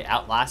eventually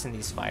outlast in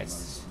these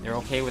fights. They're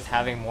okay with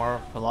having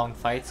more prolonged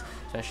fights,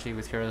 especially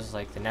with heroes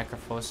like the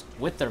Necrophos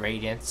with the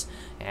Radiance,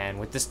 and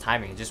with this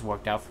timing it just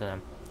worked out for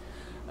them.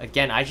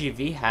 Again,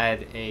 IGV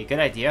had a good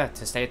idea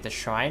to stay at the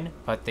shrine,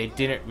 but they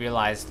didn't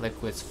realize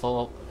Liquid's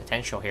full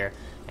potential here,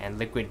 and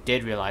Liquid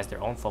did realize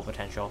their own full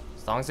potential.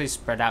 As long as they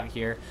spread out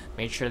here,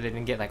 made sure they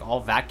didn't get like all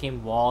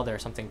vacuum walled or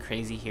something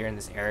crazy here in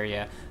this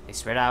area. They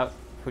spread out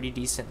pretty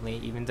decently,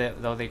 even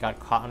though they got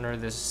caught under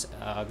this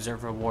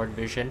observer ward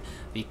vision,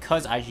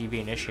 because IGV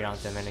initiated on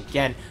them. And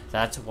again,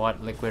 that's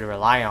what Liquid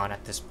rely on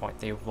at this point.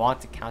 They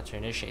want to counter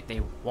initiate.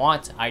 They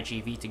want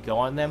IGV to go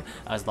on them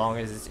as long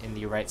as it's in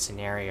the right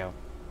scenario.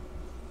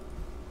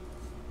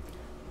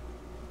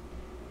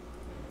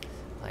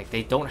 Like,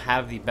 they don't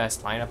have the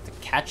best lineup to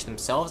catch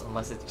themselves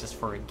unless it's just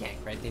for a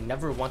gank, right? They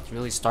never want to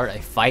really start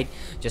a fight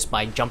just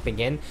by jumping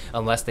in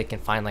unless they can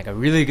find like a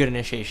really good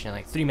initiation,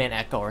 like 3-man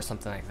Echo or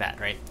something like that,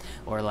 right?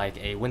 Or like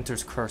a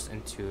Winter's Curse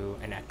into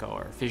an Echo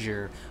or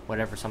Fissure,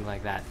 whatever, something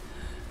like that.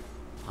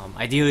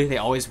 Ideally, they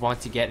always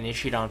want to get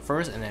initiate on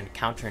first and then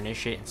counter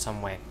initiate in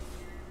some way.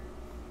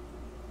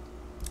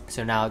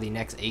 So now the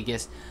next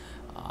Aegis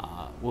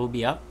will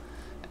be up,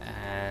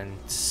 and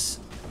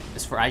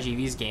as for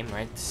IGV's game,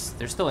 right,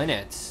 they're still in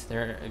it.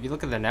 If you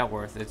look at the net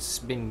worth, it's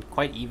been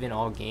quite even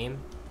all game.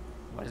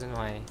 Why doesn't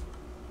my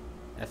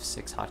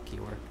F6 hotkey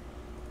work?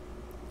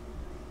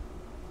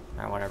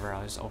 Alright, whatever,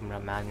 I'll just open it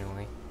up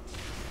manually.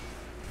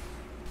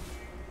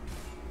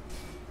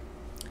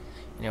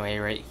 Anyway,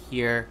 right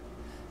here,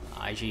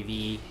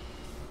 IGV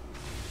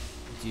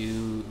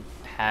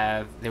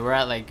they were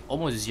at like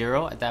almost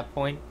 0 at that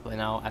point, but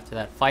now after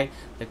that fight,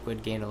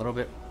 Liquid gained a little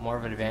bit more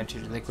of an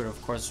advantage. Liquid,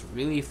 of course,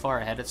 really far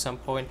ahead at some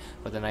point,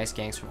 but the nice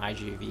ganks from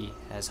IGV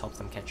has helped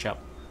them catch up.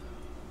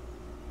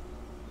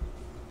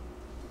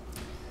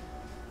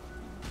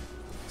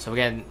 So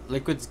again,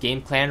 Liquid's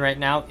game plan right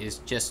now is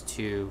just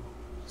to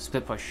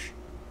split push.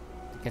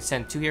 You can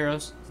send 2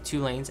 heroes to 2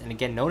 lanes, and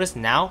again, notice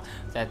now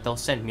that they'll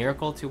send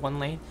Miracle to 1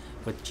 lane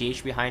with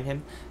GH behind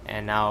him,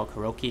 and now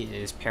Kuroki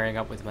is pairing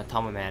up with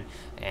Matama Man.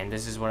 And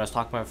this is what I was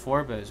talking about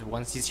before, but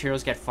once these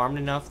heroes get farmed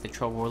enough, the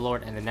Troll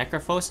Warlord and the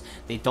Necrophos,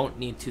 they don't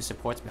need 2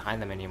 supports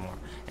behind them anymore.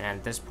 And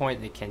at this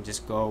point, they can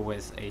just go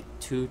with a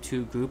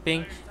 2-2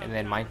 grouping, and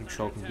then Mind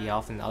Control can be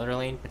off in the other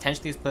lane,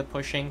 potentially split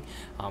pushing.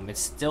 It's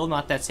still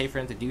not that safe for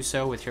him to do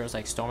so with heroes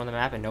like Storm on the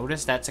map, and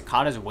notice that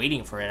Sakata's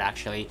waiting for it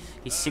actually.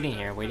 He's sitting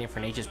here waiting for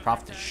Nature's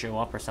Prophet to show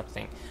up or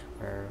something,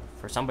 or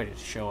for somebody to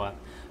show up,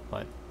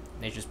 but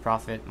Nature's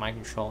Prophet, Mind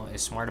Control,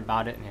 is smart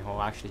about it, and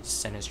he'll actually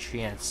just send his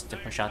treants to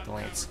push out the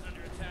lanes.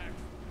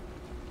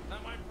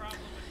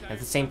 At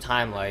the same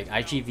time, like,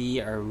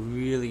 IGV are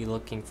really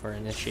looking for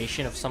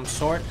initiation of some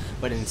sort,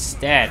 but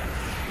instead,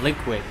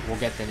 Liquid will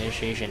get the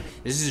initiation.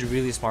 This is a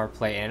really smart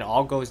play, and it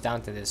all goes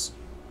down to this.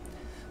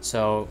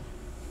 So,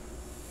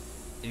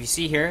 if you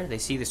see here, they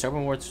see the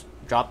Serpent Wards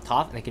drop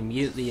top, and they can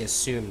immediately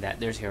assume that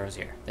there's heroes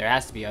here. There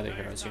has to be other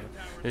heroes here.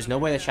 There's no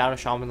way that Shadow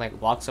Shaman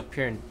like walks up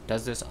here and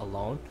does this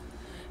alone.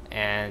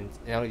 And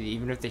you know,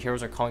 even if the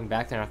heroes are calling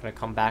back, they're not going to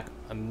come back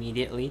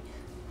immediately.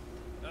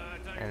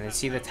 and they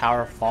see the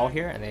tower fall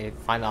here, and they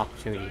find the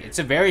opportunity. It's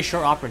a very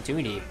short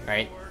opportunity,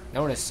 right?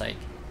 Notice, like,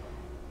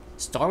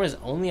 Storm is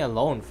only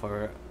alone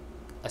for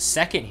a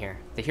second here.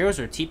 The heroes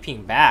are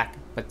TPing back,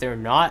 but they're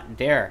not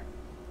there.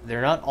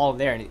 They're not all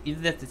there, and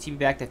either they have to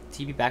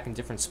TP back in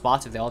different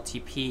spots. If they all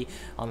TP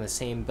on the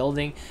same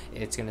building,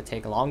 it's gonna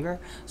take longer.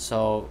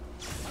 So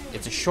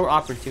it's a short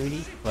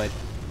opportunity, but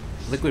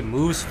Liquid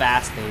moves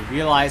fast. They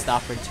realize the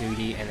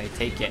opportunity and they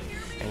take it.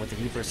 And with the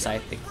Reaper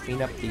Scythe, they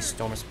clean up the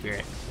Storm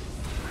Spirit.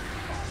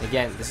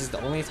 Again, this is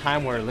the only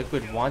time where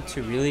Liquid want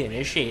to really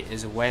initiate,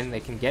 is when they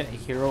can get a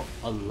hero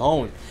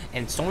alone.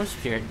 And Storm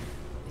Spirit,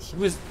 he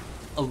was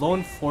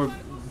alone for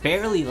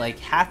barely like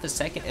half a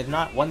second, if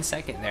not 1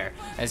 second there,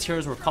 as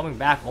heroes were coming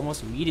back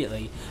almost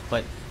immediately.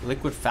 But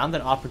Liquid found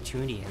that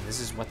opportunity, and this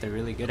is what they're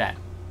really good at.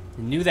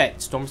 They knew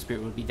that Storm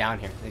Spirit would be down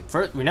here.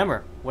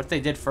 Remember, what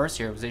they did first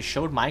here was they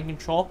showed mind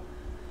control.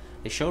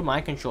 They showed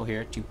mind control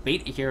here to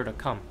bait a hero to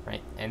come,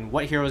 right? And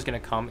what hero is going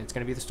to come? It's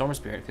going to be the Storm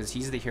Spirit, because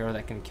he's the hero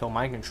that can kill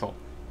mind control.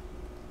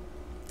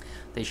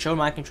 They showed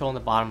mind control in the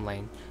bottom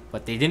lane,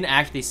 but they didn't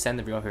actually send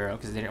the real hero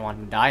because they didn't want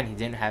him to die, and he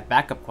didn't have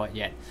backup quite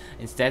yet.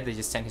 Instead, they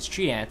just sent his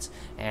Treants,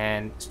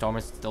 and Storm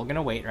is still going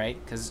to wait, right?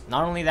 Because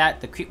not only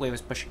that, the creep wave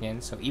was pushing in,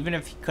 so even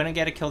if he couldn't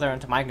get a kill there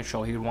into mind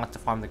control, he would want to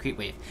farm the creep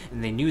wave.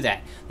 And they knew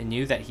that. They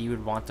knew that he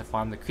would want to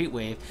farm the creep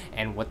wave,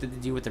 and what did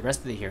they do with the rest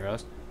of the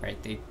heroes,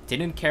 right? They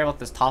didn't care about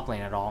this top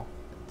lane at all.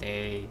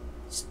 They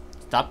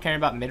stopped caring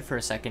about mid for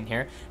a second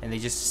here, and they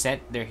just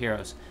sent their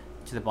heroes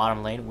to the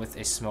bottom lane with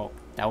a smoke.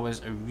 That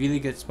was a really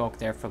good smoke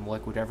there from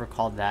Liquid, whoever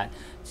called that,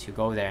 to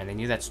go there. And they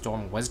knew that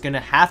Storm was going to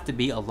have to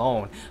be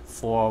alone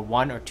for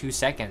 1 or 2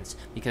 seconds,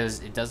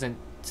 because it doesn't,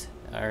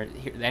 or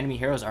the enemy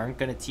heroes aren't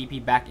going to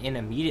TP back in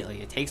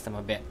immediately. It takes them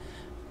a bit.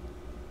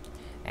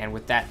 And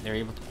with that, they're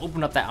able to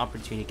open up that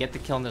opportunity, get the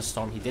kill on the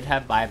Storm. He did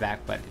have buyback,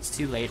 but it's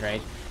too late,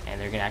 right? And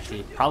they're going to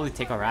actually probably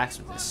take a Rax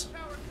with this.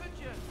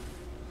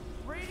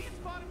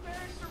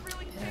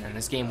 And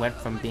this game went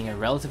from being a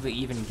relatively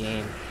even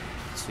game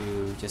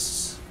to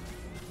just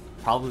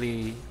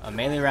probably a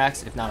melee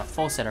Rax, if not a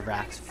full set of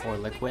Rax for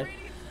Liquid.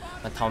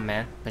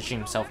 Matamaman pushing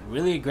himself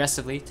really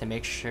aggressively to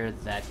make sure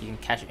that he can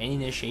catch any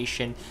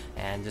initiation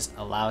and just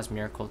allows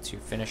Miracle to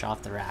finish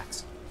off the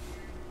Rax.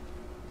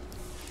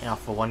 Now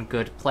for one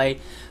good play,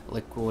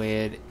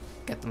 Liquid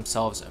get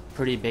themselves a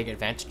pretty big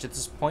advantage at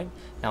this point.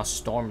 Now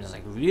Storm is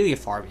like really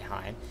far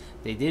behind.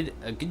 They did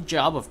a good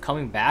job of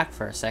coming back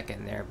for a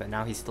second there, but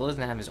now he still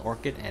doesn't have his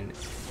Orchid, and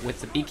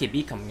with the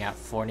BKB coming out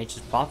for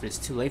Nature's Prophet, it's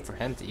too late for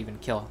him to even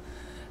kill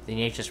the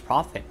Nature's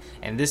Prophet.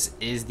 And this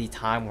is the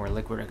time where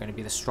Liquid are going to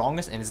be the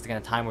strongest, and it's the kind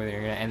of time where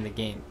they're going to end the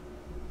game.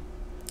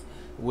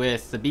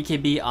 With the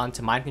BKB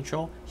onto mind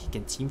control, he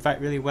can teamfight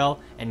really well,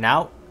 and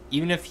now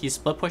even if he's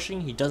split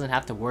pushing, he doesn't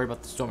have to worry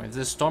about the Storm. If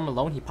there's a Storm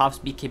alone, he pops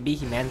BKB,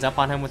 he mans up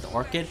on him with the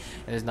Orchid,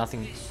 and there's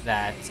nothing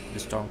that the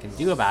Storm can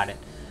do about it.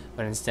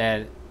 But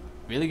instead,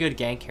 really good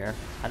gank here.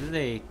 How did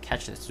they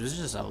catch this? Was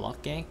this just a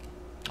luck gank?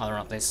 I don't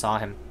know if they saw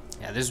him.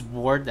 Yeah, this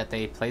ward that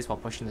they placed while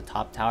pushing the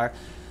top tower,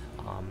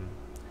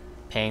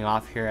 paying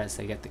off here as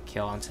they get the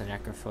kill onto the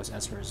Necrophos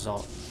as a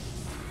result.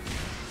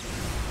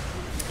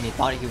 And he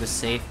thought he was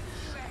safe.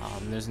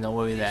 There's no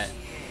way that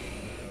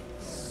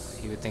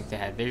he would think they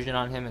had vision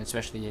on him,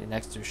 especially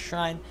next to his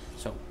shrine.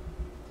 So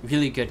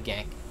really good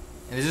gank.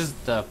 And this is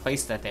the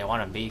place that they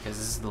want to be, because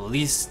this is the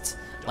least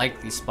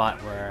likely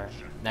spot where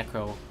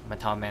Necro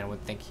Matamaman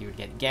would think he would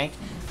get ganked.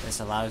 This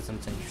allows them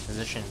to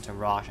transition into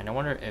Rosh, and I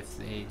wonder if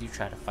they do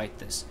try to fight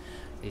this.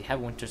 They have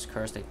Winter's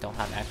Curse, they don't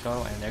have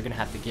Echo, and they're going to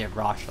have to give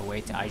Rosh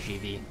away to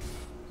ig.v.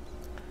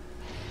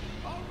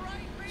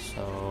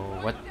 So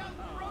what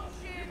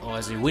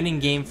was a winning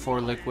game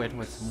for Liquid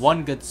with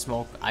one good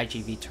smoke,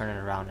 ig.v turning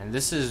around. And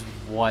this is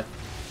what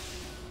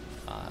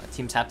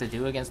teams have to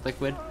do against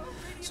Liquid.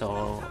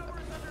 So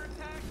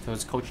if I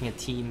was coaching a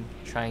team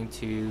trying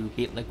to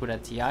beat Liquid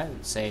at TI, I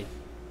would say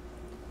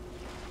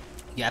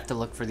you have to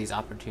look for these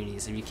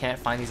opportunities. If you can't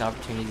find these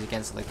opportunities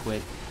against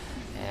Liquid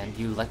and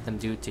you let them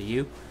do it to you,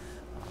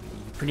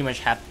 you pretty much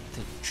have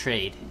to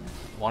trade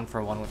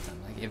 1-for-1 with them.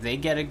 Like if they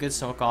get a good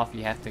smoke off,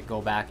 you have to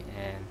go back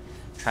and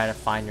try to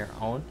find your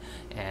own.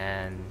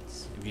 And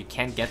if you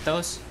can't get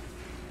those,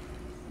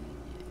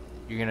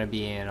 you're gonna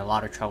be in a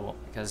lot of trouble,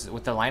 because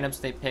with the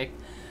lineups they pick,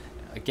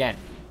 again,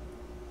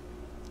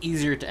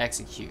 easier to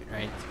execute,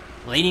 right?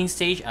 Laning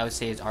stage, I would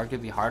say, is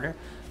arguably harder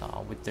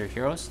with their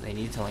heroes. They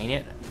need to lane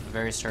it a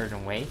very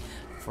certain way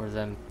for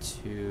them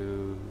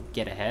to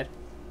get ahead,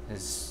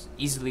 as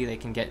easily they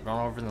can get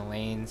run over in the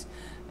lanes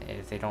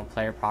if they don't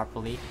play it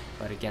properly.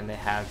 But again, they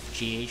have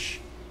GH,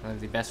 one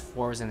of the best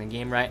fours in the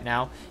game right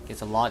now,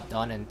 gets a lot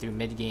done, and through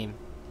mid game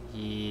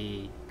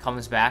he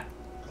comes back.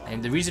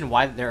 And the reason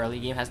why their early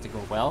game has to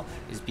go well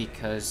is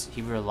because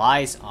he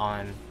relies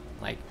on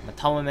like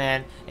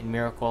Matamaman and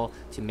Miracle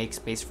to make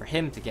space for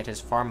him to get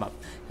his farm up,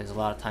 because a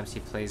lot of times he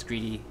plays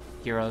greedy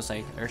heroes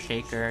like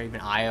Earthshaker,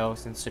 even Io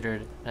is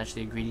considered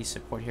actually a greedy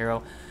support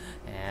hero,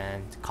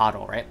 and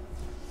Coddle, right?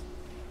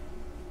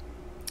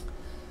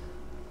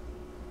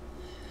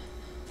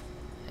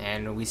 And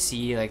And we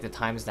see like the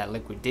times that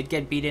Liquid did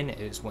get beaten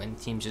is when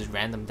teams just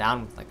ran them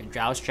down with like a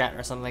drow strat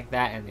or something like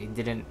that, and they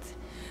didn't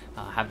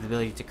have the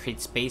ability to create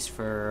space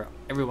for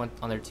everyone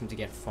on their team to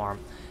get farm.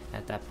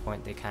 At that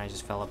point, they kind of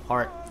just fell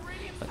apart.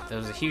 But there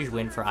was a huge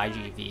win for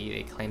ig.v.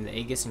 They claimed the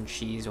Aegis and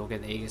Cheese. We'll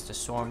get the Aegis to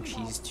Storm,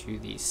 Cheese to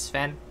the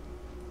Sven.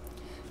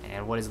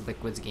 And what is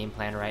Liquid's game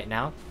plan right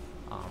now?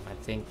 I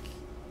think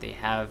they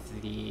have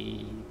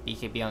the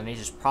BKB on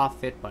Nature's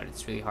Prophet, but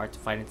it's really hard to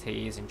fight into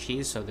Aegis and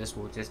Cheese, so this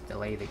will just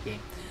delay the game.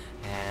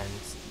 And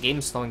the game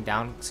is slowing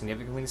down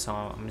significantly, so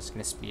I'm just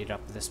going to speed it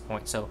up at this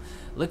point. So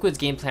Liquid's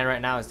game plan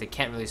right now is they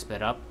can't really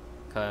split up,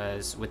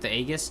 because with the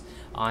Aegis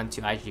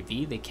onto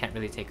ig.v, they can't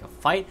really take a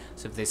fight.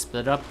 So if they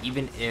split up,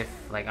 even if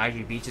like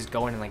ig.v just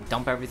go in and like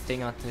dump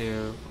everything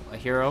onto a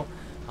hero,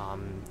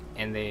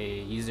 and they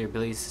use their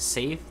abilities to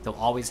save, they'll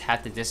always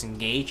have to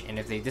disengage. And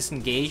if they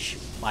disengage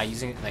by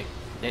using like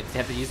they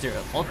have to use their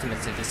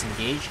ultimates to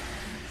disengage,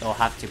 they'll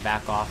have to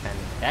back off, and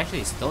they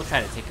actually still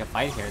try to take a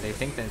fight here. They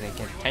think that they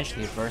can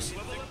potentially burst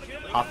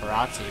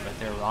Paparazzi, but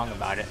they're wrong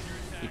about it.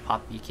 He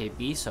popped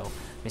BKB, so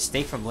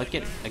mistake from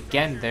Liquid.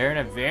 Again, they're in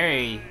a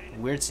very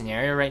weird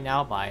scenario right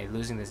now by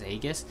losing this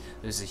Aegis.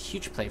 There's a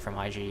huge play from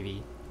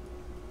ig.v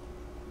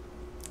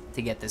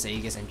to get this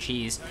Aegis and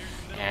Cheese.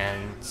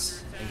 And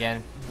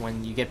again,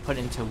 when you get put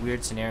into a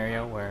weird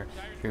scenario where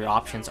your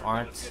options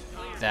aren't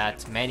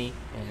that many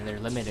and they're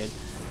limited,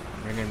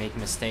 you're going to make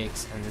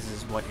mistakes, and this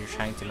is what you're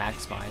trying to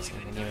maximize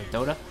in the game of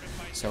Dota.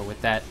 So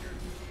with that,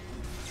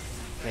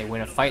 they win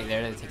a fight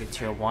there. They take a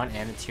tier 1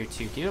 and a tier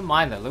 2. Keep in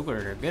mind that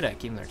Liquid are good at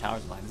keeping their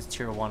towers alive. This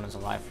tier 1 was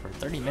alive for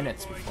 30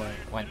 minutes before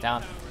it went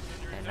down,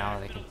 and now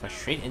they can push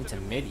straight into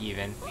mid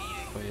even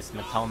with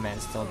Metal Man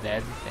still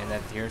dead, and that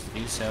appears to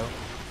do so.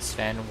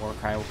 Sven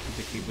Warcry will keep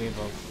the creep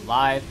wave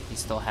alive. He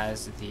still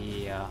has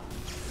the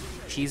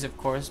Cheese, of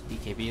course.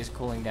 BKB is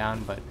cooling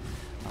down, but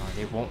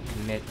they won't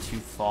commit too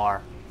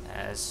far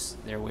as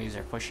their waves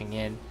are pushing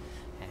in,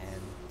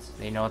 and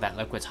they know that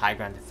Liquid's high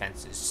ground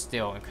defense is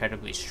still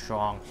incredibly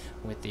strong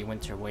with the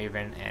Winter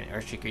Wyvern and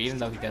Earthshaker. Even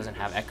though he doesn't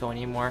have Echo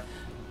anymore,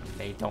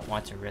 they don't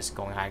want to risk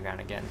going high ground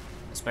again,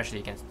 especially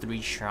against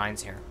 3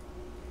 shrines here.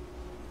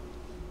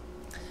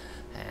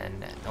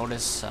 And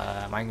notice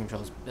Mind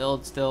Control's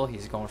build still.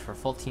 He's going for a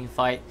full team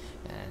fight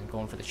and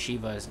going for the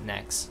Shivas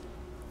next.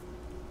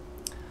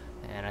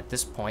 And at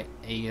this point,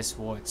 Aegis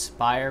will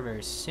expire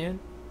very soon,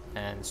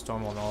 and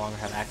Storm will no longer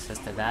have access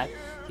to that.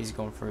 He's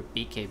going for a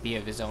BKB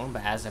of his own,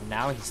 but as of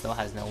now, he still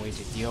has no way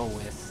to deal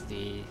with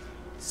the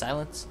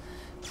Silence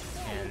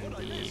and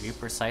the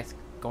Reaper Scythe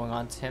going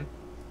on to him.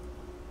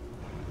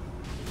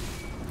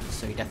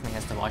 So he definitely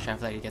has to watch out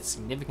for that. He gets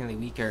significantly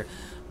weaker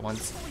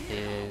once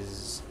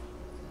his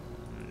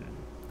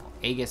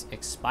Aegis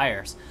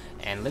expires,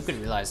 and Liquid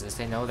realizes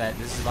they know that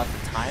this is about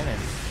the time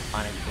and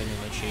on a good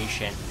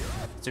initiation.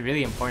 It's a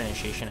really important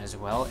initiation as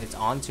well. It's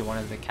on to one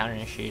of the counter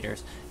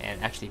initiators,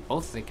 and actually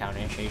both of the counter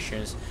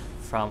initiators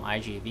from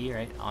ig.v,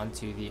 right,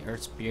 onto the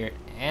Earth Spirit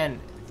and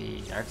the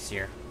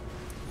Darkseer,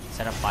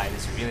 set up by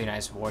this really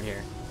nice ward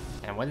here.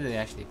 And when did they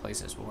actually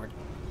place this ward?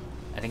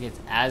 I think it's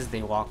as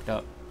they walked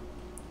up.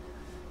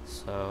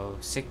 So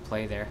sick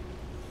play there.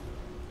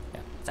 Yeah,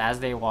 it's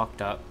as they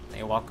walked up.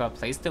 They walk up,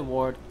 place the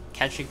ward,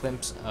 catch a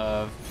glimpse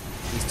of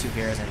these 2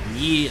 heroes, and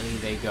immediately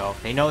they go.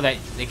 They know that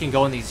they can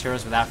go in these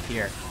heroes without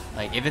fear.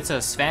 Like, if it's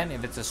a Sven,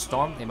 if it's a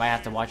Storm, they might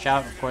have to watch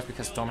out, of course,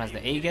 because Storm has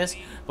the Aegis.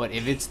 But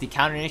if it's the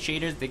counter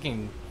initiators, they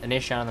can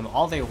initiate on them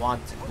all they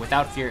want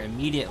without fear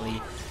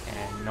immediately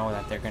and know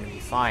that they're going to be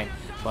fine.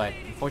 But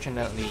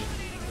unfortunately,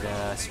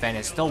 the Sven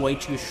is still way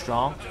too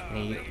strong, and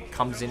he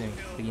comes in and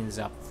cleans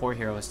up 4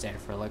 heroes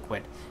dead for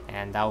Liquid.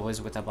 And that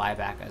was with a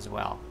buyback as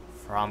well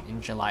from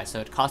in July. So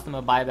it cost them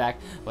a buyback,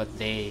 but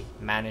they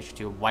managed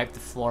to wipe the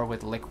floor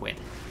with Liquid.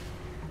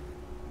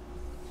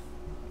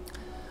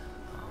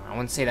 I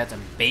wouldn't say that's a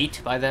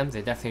bait by them.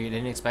 They definitely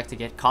didn't expect to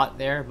get caught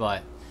there,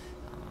 but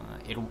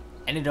it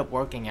ended up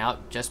working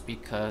out just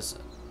because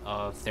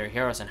of their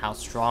heroes and how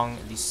strong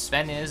the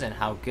Sven is and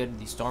how good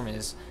the Storm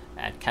is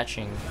at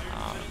catching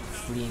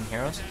fleeing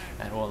heroes.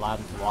 That will allow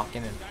them to walk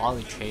in and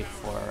probably trade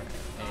for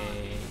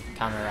a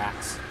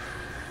counteraxe.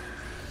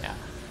 Yeah,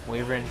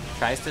 Wyvern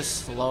tries to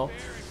slow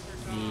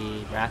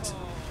the Rax,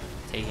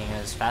 taking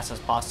it as fast as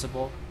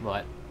possible,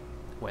 but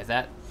with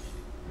that,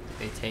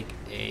 they take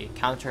a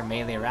counter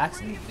melee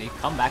Rax and they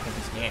come back in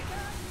this game.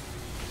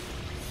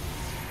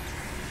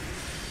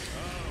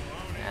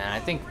 And I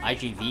think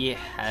ig.v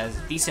has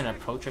a decent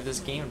approach of this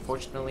game.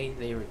 Unfortunately,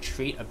 they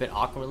retreat a bit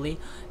awkwardly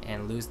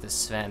and lose the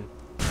Sven.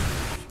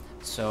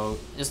 So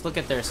just look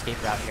at their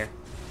escape route here.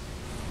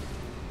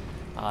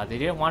 They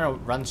didn't want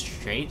to run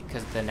straight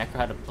because the Necro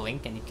had a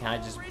blink, and you kind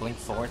of just blink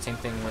forward. Same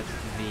thing with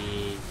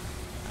the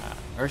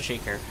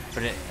Earthshaker,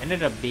 but it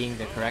ended up being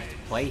the correct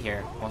play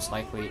here. Most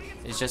likely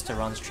is just to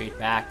run straight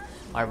back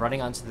by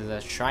running onto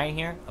the shrine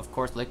here. Of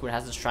course, Liquid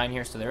has the shrine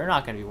here, so they're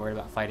not going to be worried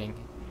about fighting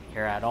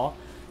here at all.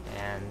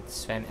 And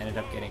Sven ended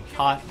up getting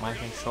caught. Mind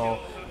Control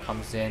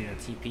comes in and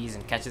TPs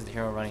and catches the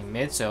hero running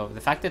mid. So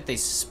the fact that they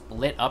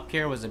split up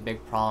here was a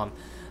big problem.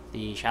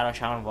 The Shadow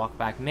Shaman walked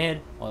back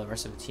mid, while the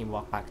rest of the team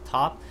walked back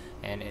top.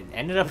 and it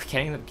ended up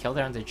getting them killed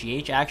there on the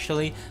GH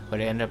actually, but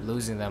it ended up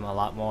losing them a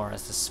lot more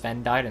as the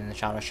Sven died, and the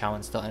Shadow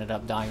Shaman still ended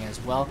up dying as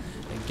well.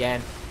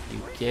 Again, you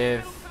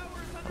give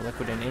a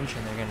Liquid an inch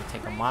and they're going to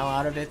take a mile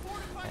out of it,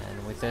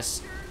 and with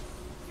this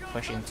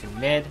push into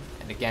mid,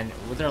 and again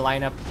with their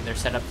lineup they're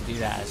set up to do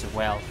that as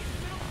well.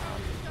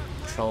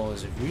 Troll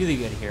is a really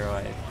good hero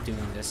at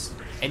doing this.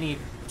 Any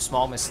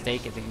small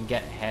mistake, if they can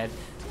get ahead,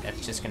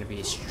 that's just going to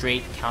be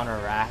straight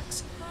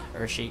counteracts.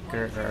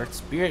 Earthshaker or Earth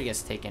Spirit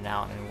gets taken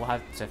out, and we'll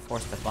have to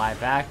force the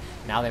buyback.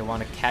 Now they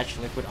want to catch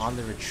Liquid on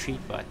the retreat,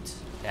 but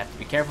they have to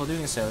be careful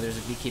doing so. There's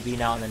a BKB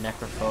now in the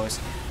Necrophos.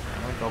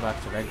 I'm going to go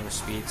back to regular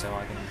speed so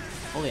I can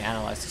fully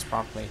analyze this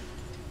properly.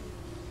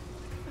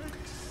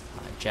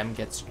 Gem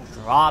gets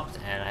dropped,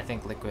 and I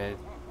think Liquid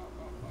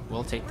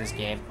will take this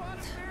game.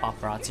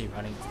 Paparazzi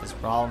running into this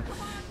problem,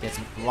 gets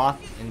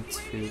blocked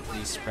into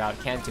the Sprout,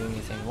 can't do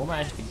anything. We'll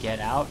manage to get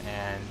out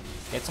and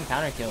get some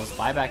counter kills.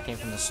 Buyback came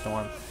from the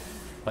Storm,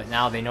 but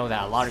now they know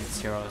that a lot of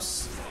these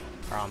heroes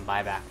are on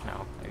buyback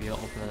now. If you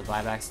open the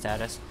buyback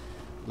status,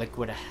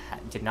 Liquid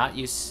did not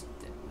use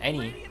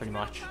any, pretty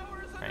much,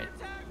 right?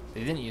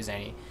 They didn't use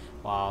any,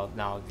 while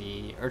now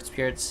the Earth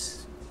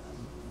Spirit's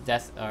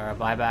death or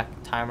buyback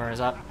timer is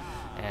up,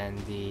 and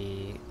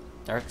the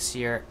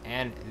Darkseer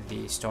and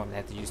the Storm, they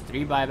have to use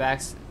 3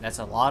 buybacks. That's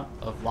a lot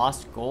of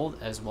lost gold,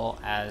 as well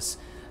as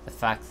the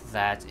fact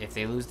that if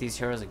they lose these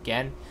heroes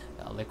again,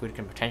 Liquid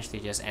can potentially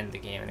just end the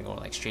game and go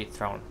like straight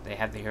throne. They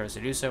have the heroes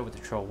to do so with the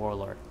Troll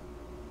Warlord.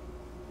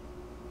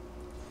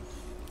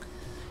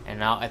 And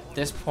now at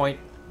this point,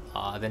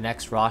 the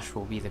next Rosh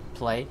will be the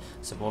play.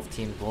 So both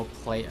teams will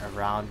play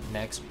around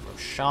next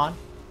Roshan.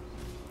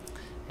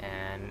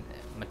 And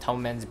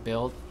Matomen's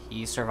build,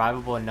 he's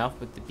survivable enough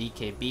with the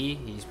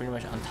BKB. He's pretty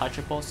much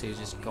untouchable, so he's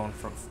just going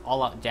for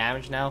all-out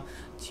damage now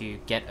to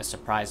get a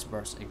surprise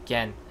burst.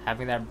 Again,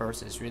 having that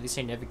burst is really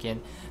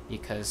significant,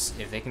 because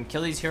if they can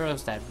kill these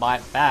heroes that buy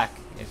back,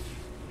 if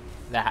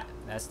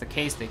that's the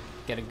case, they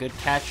get a good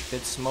catch,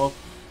 good smoke,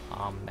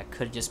 that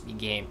could just be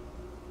game.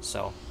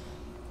 So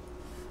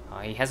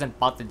he hasn't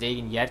bought the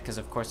Dagon yet, because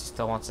of course he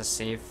still wants to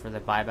save for the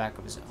buyback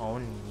of his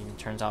own. He even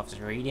turns off his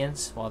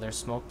Radiance while there's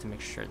smoke to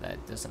make sure that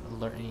it doesn't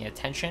alert any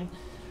attention.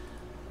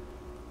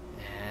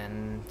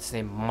 And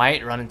they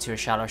might run into a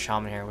Shadow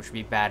Shaman here, which would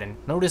be bad. And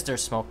notice their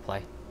smoke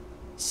play.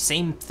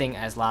 Same thing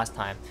as last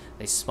time.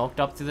 They smoked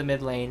up through the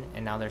mid lane,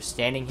 and now they're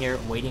standing here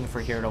waiting for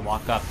hero to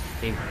walk up.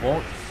 They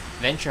won't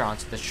venture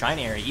onto the shrine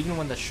area, even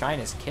when the shrine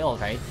is killed,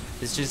 right?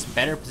 It's just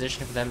better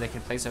position for them. They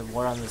can place a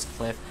ward on this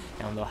cliff,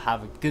 and they'll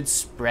have a good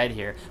spread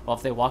here. Well,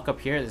 if they walk up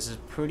here, this is a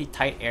pretty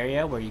tight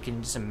area where you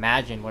can just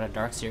imagine what a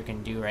Darkseer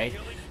can do, right?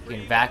 You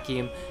can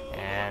vacuum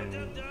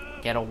and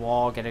get a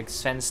wall, get a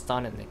Sven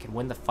stun, and they can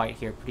win the fight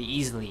here pretty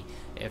easily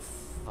if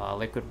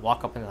Liquid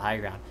walk up into the high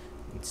ground.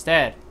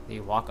 Instead, they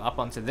walk up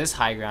onto this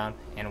high ground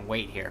and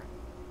wait here.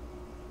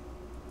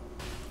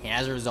 And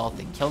as a result,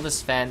 they kill the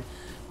Sven.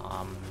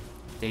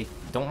 They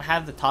don't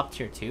have the top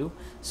tier 2,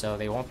 so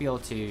they won't be able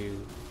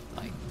to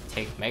like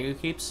take mega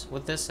creeps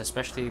with this,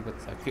 especially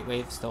with the creep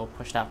wave still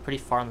pushed out pretty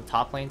far in the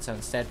top lane. So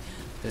instead,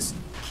 this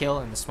kill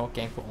and the smoke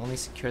gank will only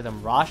secure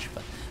them Rosh,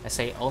 but I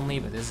say only,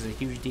 but this is a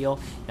huge deal.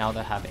 Now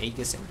they'll have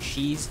Aegis and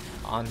Cheese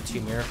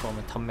onto Miracle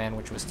and Matomen,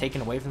 which was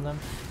taken away from them.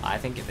 I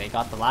think if they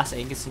got the last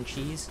Aegis and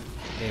Cheese,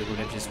 they would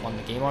have just won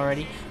the game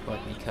already, but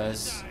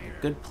because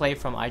good play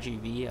from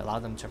ig.v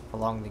allowed them to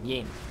prolong the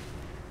game.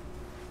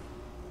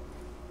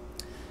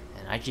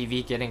 And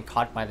ig.v getting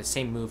caught by the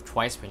same move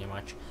twice pretty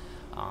much.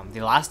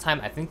 The last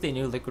time, I think they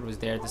knew Liquid was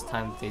there. This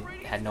time they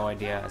had no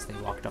idea as they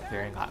walked up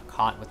here and got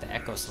caught with the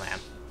Echo Slam.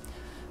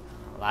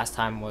 Last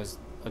time was,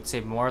 I would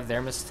say, more of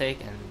their mistake,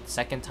 and the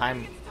second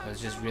time it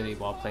was just really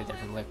well played there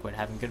from Liquid,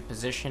 having good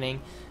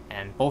positioning,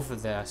 and both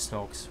of the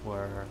smokes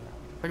were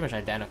pretty much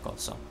identical.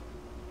 So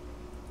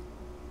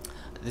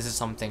this is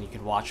something you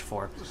could watch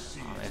for.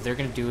 If they're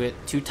going to do it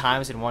 2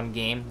 times in one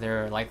game,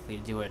 they're likely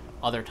to do it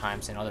other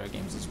times in other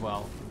games as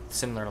well.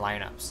 Similar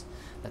lineups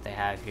that they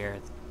have here.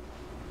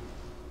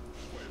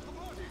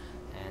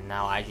 And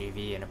now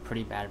ig.v in a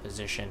pretty bad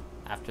position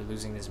after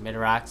losing this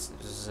mid-rax.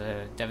 This is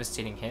a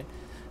devastating hit.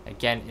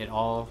 Again, it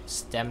all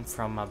stemmed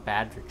from a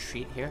bad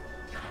retreat here.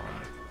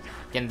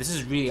 Again, this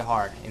is really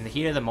hard. In the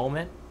heat of the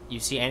moment,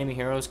 you see enemy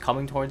heroes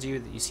coming towards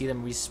you, you see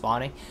them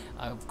respawning.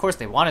 Of course,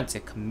 they wanted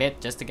to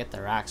commit just to get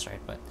the racks, right?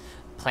 But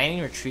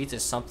planning retreats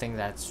is something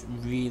that's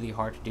really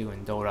hard to do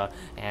in Dota,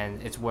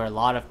 and it's where a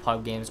lot of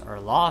pub games are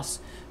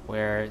lost,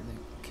 where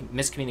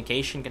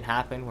miscommunication can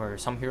happen, where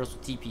some heroes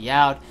will TP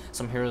out,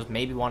 some heroes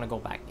maybe want to go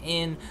back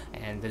in,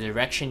 and the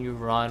direction you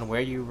run,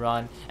 where you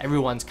run,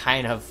 everyone's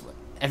kind of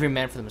every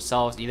man for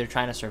themselves, either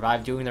trying to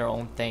survive, doing their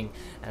own thing.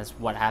 And that's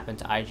what happened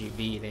to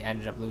ig.v. They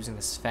ended up losing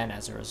the Sven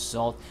as a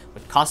result,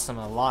 which cost them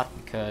a lot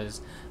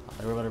because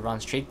they were able to run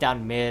straight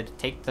down mid,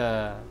 take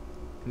the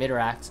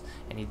mid-rax,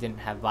 and he didn't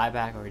have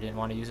buyback, or he didn't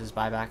want to use his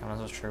buyback, I'm not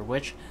so sure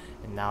which.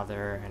 And now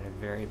they're in a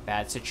very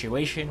bad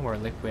situation where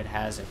Liquid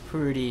has a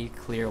pretty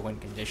clear win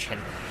condition.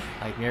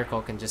 Like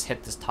Miracle can just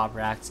hit this top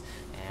racks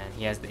and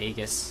he has the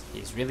Aegis.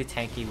 He's really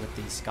tanky with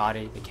the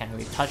Scotty. They can't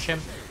really touch him.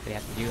 They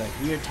have to do like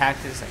weird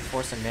tactics, like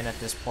force him in at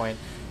this point,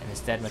 and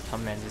instead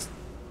Matumman just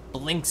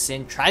blinks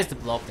in, tries to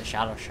blow up the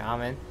Shadow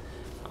Shaman.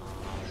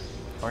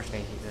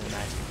 Unfortunately, he doesn't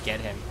manage to get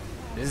him.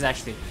 This is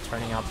actually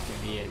turning out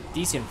to be a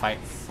decent fight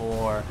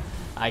for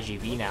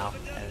ig.v now,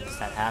 as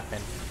that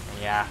happened.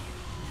 And yeah,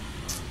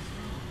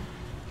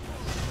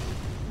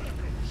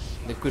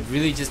 Liquid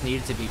really just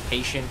needed to be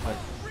patient, but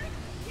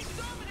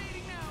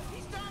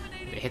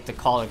they hit the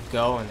call to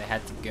go, and they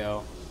had to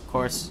go. Of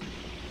course,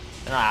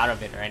 they're not out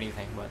of it or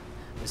anything, but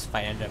this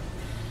fight ended up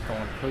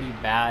going pretty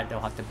bad.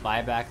 They'll have to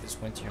buy back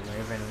this Winter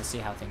Raven, and we'll see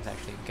how things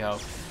actually go.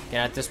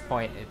 Again, at this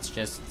point, it's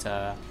just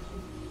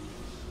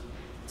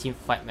team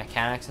fight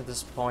mechanics at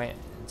this point.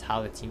 It's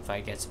how the team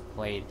fight gets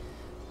played.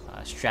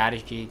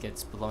 Strategy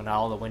gets blown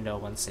out of the window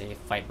once a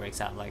fight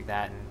breaks out like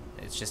that, and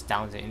it's just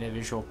down to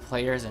individual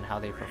players and how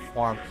they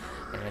perform.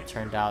 And it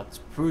turned out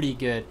pretty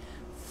good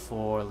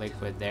for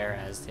Liquid there,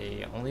 as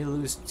they only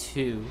lose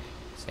 2.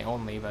 Say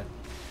only, but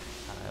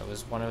it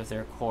was one of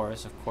their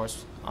cores, of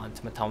course, on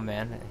to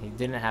Matumman. He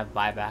didn't have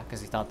buyback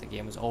because he thought the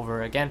game was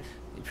over. Again,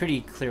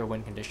 pretty clear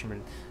win condition, but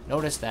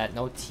notice that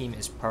no team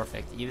is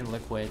perfect. Even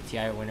Liquid,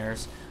 TI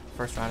winners,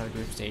 first round of the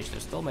group stage,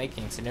 they're still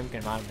making a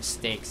significant amount of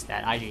mistakes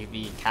that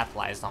ig.v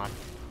capitalized on,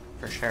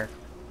 for sure.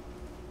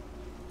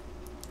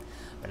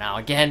 But now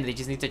again, they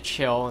just need to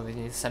chill. They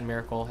need to send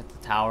Miracle, hit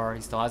the tower.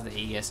 He still has the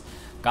Aegis.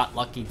 Got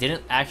lucky,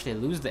 didn't actually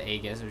lose the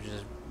Aegis, which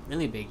is a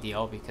really big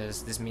deal,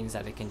 because this means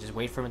that they can just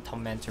wait for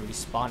Matumman to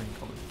respawn and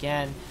go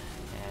again.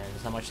 And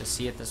there's not much to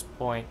see at this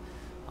point.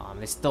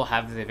 They still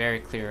have the very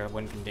clear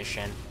win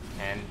condition.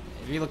 And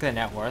if you look at the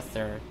net worth,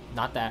 they're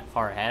not that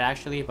far ahead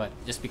actually, but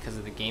just because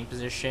of the game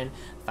position,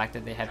 the fact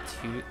that they have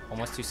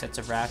almost two sets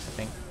of racks, I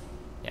think,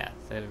 yeah,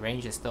 the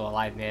range is still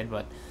alive mid,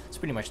 but it's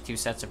pretty much 2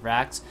 sets of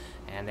racks,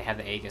 and they have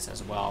the Aegis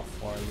as well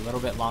for a little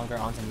bit longer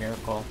onto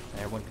Miracle.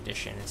 Their win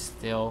condition is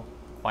still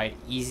quite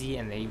easy,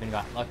 and they even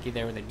got lucky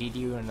there with the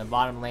DDU in the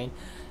bottom lane.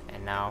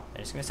 And now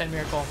they're just gonna send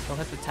Miracle. They'll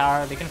hit the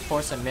tower. They can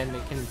force him in.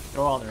 They can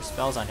throw all their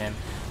spells on him.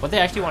 What they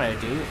actually want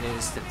to do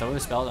is to throw the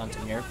spells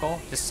onto Miracle,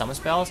 just summon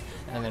spells,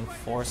 and then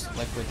force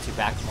Liquid to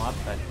back them up.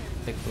 But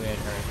Liquid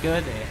are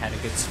good. They had a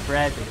good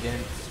spread. They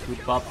didn't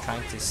swoop up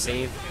trying to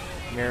save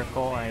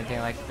Miracle or anything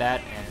like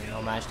that, and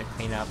they'll manage to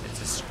clean up.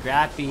 It's a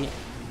scrappy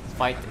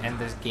fight to end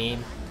this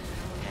game,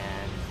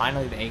 and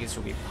finally the Aegis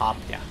will be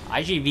popped. Yeah,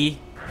 ig.v,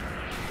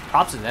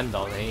 props to them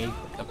though. They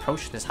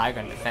approached this high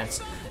ground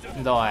defense,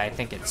 even though I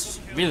think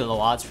it's really low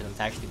odds for them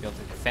to actually be able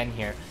to defend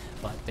here,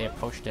 but they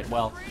approached it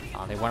well.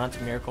 They went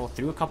onto Miracle,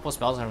 threw a couple of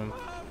spells on him,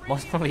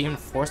 most probably even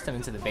forced them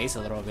into the base a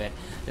little bit,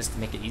 just to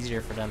make it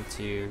easier for them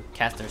to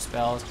cast their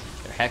spells,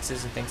 their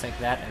hexes and things like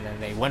that, and then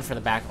they went for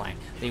the backline.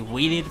 They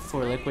waited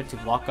for Liquid to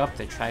walk up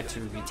to try to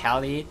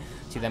retaliate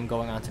to them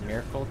going onto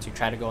Miracle to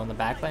try to go on the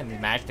backline. They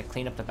managed to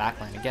clean up the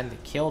backline. Again, they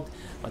killed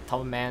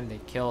Matumman,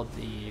 they killed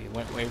the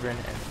Wyvern,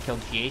 and they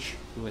killed GH,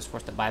 who was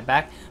forced to buy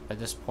back. But at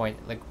this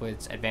point,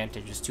 Liquid's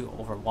advantage is too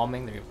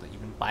overwhelming. They're able to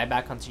even buy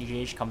back onto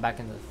GH, come back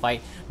into the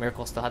fight.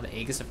 Miracle still had the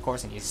Aegis, of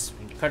course, and he's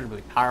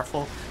incredibly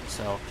powerful.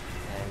 So,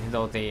 and even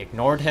though they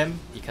ignored him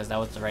because that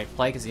was the right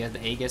play, because he had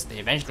the Aegis, they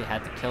eventually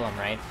had to kill him,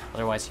 right?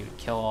 Otherwise, he would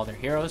kill all their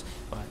heroes.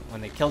 But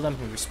when they killed him,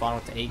 he respawned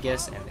with the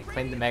Aegis, and they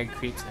claimed the Mega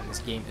Creeps, and this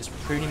game is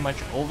pretty much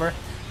over.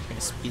 I'm going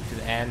to speed to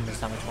the end.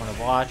 There's not much more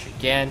to watch.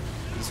 Again,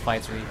 these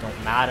fights really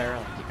don't matter.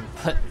 Like, you can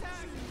put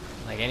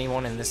like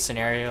anyone in this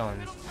scenario,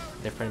 and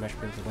they're pretty much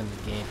going to win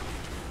the game.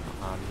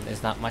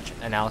 There's not much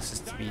analysis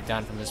to be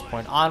done from this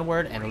point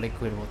onward, and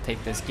Liquid will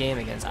take this game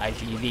against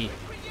ig.v.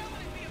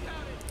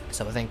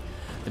 So I think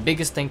the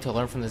biggest thing to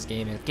learn from this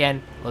game is,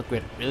 again,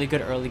 Liquid, really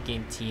good early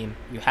game team.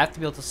 You have to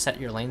be able to set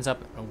your lanes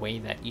up in a way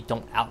that you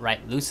don't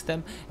outright lose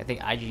them. I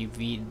think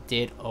ig.v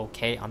did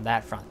okay on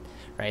that front,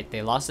 right?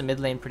 They lost the mid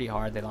lane pretty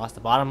hard. They lost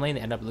the bottom lane.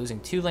 They ended up losing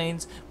 2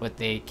 lanes, but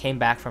they came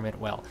back from it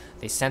well.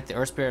 They sent the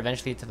Earth Spear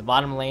eventually to the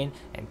bottom lane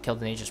and killed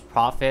the Nature's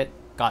Prophet.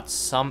 Got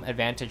some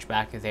advantage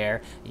back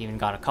there. Even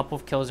got a couple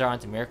of kills there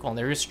onto Miracle, and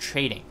they're just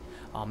trading.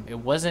 It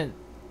wasn't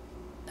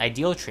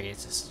ideal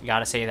trades, you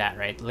gotta say that,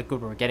 right?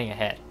 Liquid were getting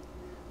ahead.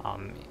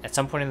 At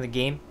some point in the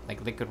game,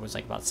 like Liquid was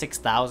like about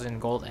 6,000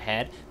 gold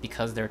ahead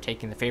because they're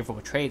taking the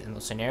favorable trades in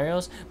those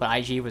scenarios, but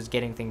IG was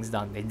getting things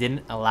done. They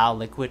didn't allow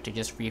Liquid to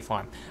just free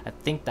farm. I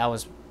think that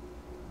was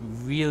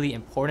really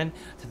important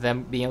to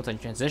them being able to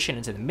transition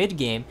into the mid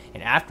game,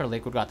 and after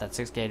Liquid got that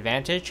 6k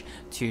advantage,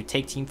 to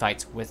take team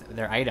fights with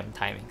their item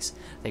timings.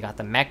 They got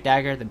the Mech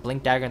Dagger, the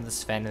Blink Dagger, and the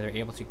Sven, and they're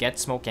able to get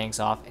smoke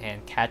ganks off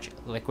and catch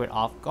Liquid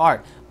off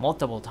guard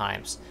multiple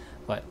times.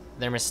 But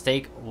their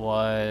mistake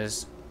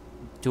was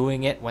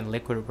doing it when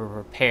Liquid were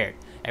prepared.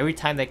 Every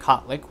time they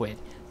caught Liquid,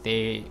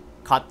 they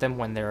caught them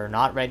when they were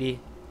not ready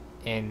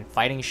in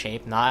fighting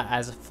shape, not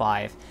as a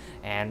 5.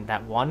 And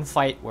that one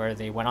fight where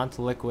they went on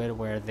to Liquid,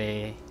 where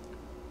they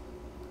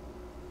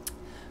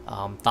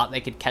thought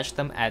they could catch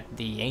them at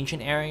the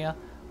ancient area,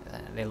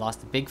 they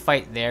lost a big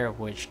fight there,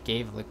 which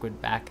gave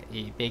Liquid back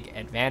a big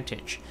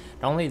advantage.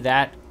 Not only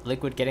that,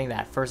 Liquid getting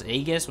that first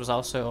Aegis was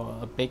also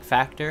a big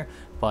factor,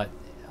 but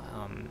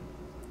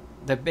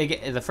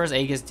the first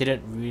Aegis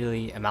didn't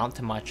really amount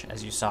to much,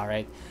 as you saw,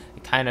 right?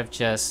 It kind of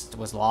just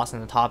was lost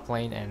in the top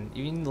lane, and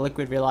even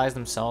Liquid realized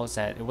themselves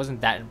that it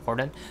wasn't that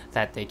important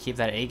that they keep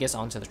that Aegis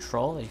onto the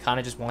troll. You kind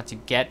of just want to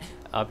get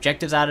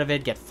objectives out of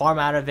it, get farm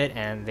out of it,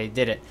 and they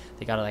did it.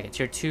 They got like a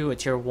tier 2, a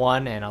tier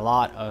 1, and a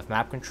lot of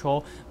map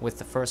control with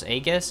the first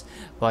Aegis,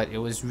 but it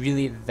was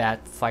really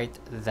that fight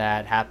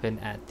that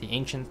happened at the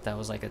Ancients that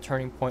was like a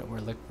turning point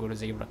where Liquid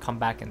was able to come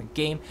back in the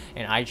game,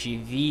 and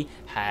ig.v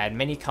had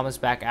many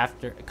comebacks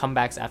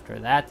after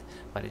that,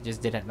 but it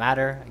just didn't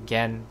matter.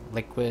 Again,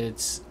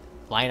 Liquid's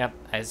lineup,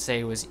 I'd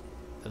say, was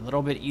a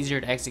little bit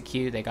easier to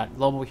execute. They got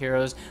global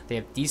heroes, they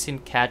have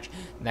decent catch.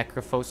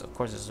 Necrophos, of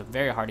course, is a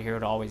very hard hero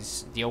to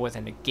always deal with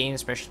in the game,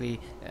 especially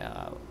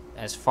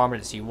as farmer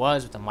as he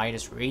was with the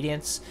Midas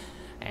Radiance,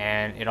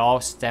 and it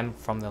all stemmed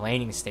from the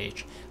laning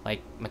stage.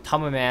 Like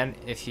Matama Man,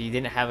 if he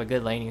didn't have a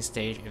good laning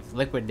stage, if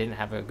Liquid didn't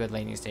have a good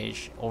laning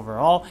stage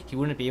overall, he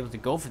wouldn't be able to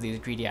go for these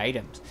greedy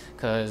items,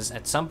 because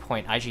at some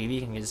point ig.v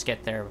can just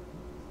get there.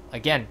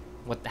 Again,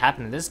 what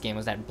happened in this game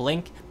was that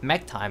blink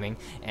mech timing,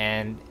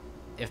 and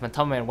if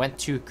Matama went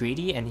too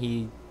greedy and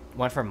he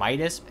went for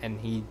Midas and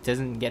he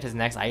doesn't get his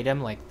next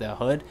item, like the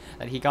hood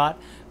that he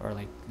got, or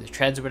like the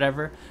treads or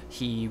whatever,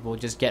 he will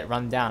just get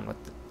run down. With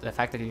the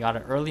fact that he got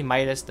an early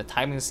Midas, the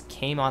timings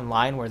came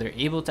online where they're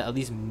able to at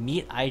least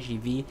meet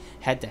ig.v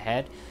head to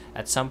head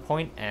at some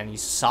point, and you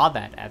saw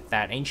that at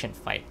that Ancient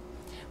fight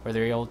where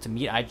they're able to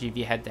meet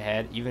ig.v head to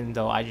head. Even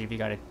though ig.v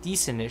got a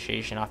decent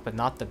initiation off but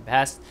not the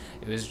best,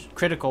 it was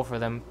critical for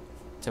them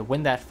to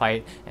win that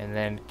fight and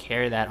then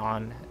carry that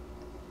on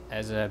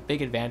as a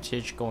big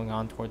advantage going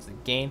on towards the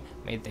game.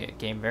 Made the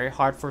game very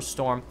hard for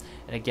Storm,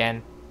 and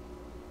again,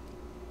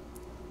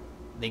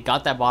 they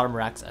got that bottom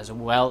racks as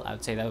well. I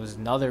would say that was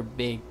another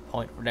big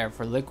point there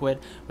for Liquid,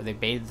 where they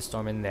baited the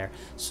Storm in there.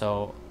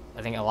 So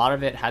I think a lot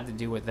of it had to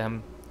do with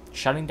them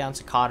shutting down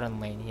Sakata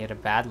in lane. He had a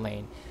bad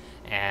lane,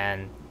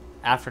 and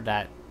after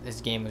that,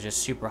 this game was just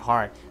super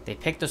hard. They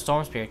picked the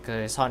Storm Spirit because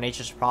they saw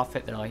Nature's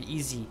Prophet. They're like,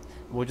 easy,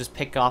 we'll just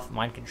pick off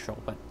Mind Control,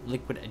 but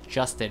Liquid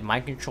adjusted.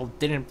 Mind Control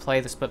didn't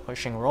play the split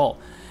pushing role.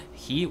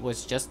 He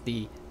was just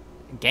the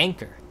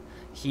ganker.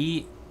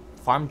 He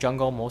farmed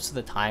jungle most of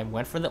the time,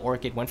 went for the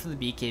Orchid, went for the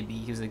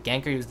BKB. He was the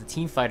ganker, he was the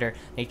team fighter,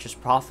 Nature's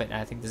Prophet,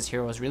 and I think this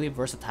hero is really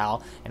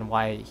versatile and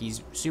why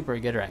he's super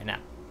good right now.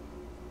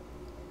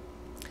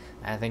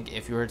 And I think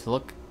if you were to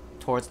look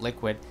towards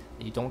Liquid,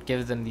 you don't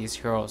give them these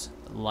heroes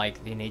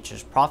like the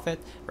Nature's Prophet,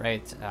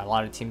 right? A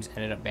lot of teams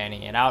ended up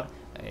banning it out.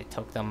 It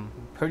took them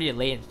pretty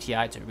late in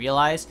TI to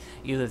realize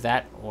either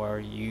that or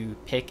you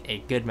pick a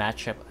good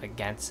matchup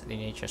against the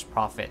Nature's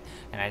Prophet.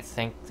 And I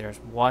think there's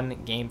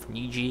one game from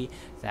EG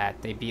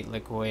that they beat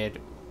Liquid,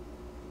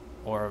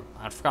 or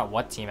I forgot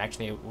what team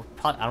actually.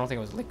 I don't think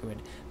it was Liquid,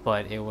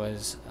 but it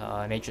was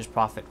Nature's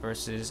Prophet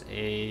versus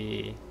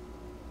a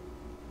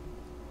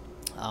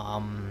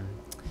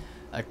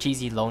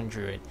cheesy Lone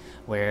Druid,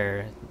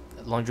 where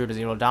Lone Druid is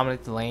able to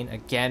dominate the lane.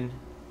 Again,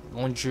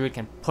 Lone Druid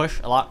can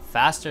push a lot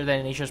faster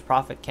than Nature's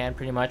Prophet can,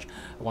 pretty much,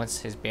 once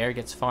his bear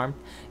gets farmed,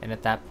 and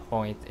at that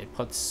point it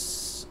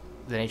puts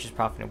the Nature's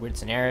Prophet in a weird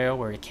scenario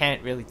where he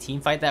can't really team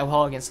fight that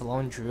well against the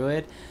Lone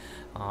Druid,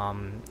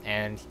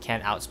 and he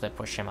can't outsplit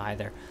push him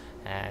either.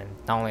 And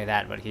not only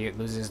that, but he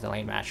loses the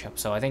lane matchup.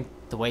 So I think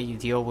the way you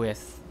deal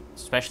with,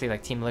 especially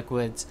like Team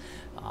Liquid's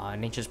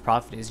Nature's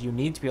Prophet, is you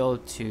need to be able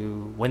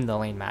to win the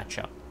lane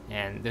matchup,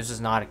 and this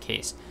is not a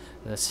case.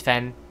 The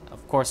Sven,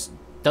 of course,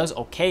 does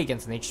okay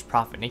against Nature's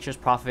Prophet. Nature's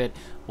Prophet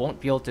won't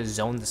be able to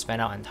zone the Sven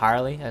out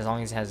entirely as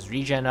long as he has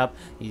regen up.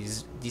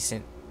 He's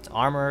decent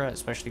armor,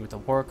 especially with the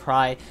War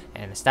Cry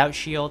and a Stout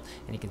Shield,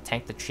 and he can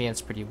tank the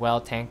treants pretty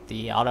well, tank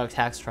the auto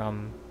attacks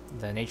from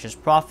the Nature's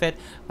Prophet.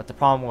 But the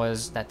problem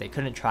was that they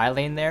couldn't tri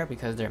lane there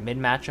because their mid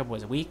matchup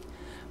was weak.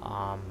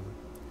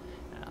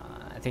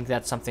 I think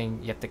that's something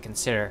you have to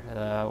consider.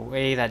 The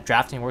way that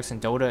drafting works in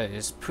Dota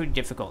is pretty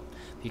difficult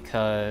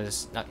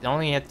because not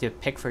only you have to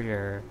pick for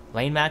your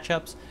lane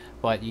matchups,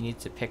 but you need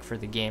to pick for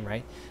the game,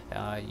 right?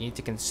 You need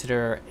to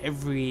consider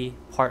every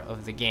part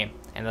of the game,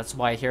 and that's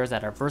why heroes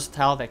that are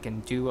versatile, that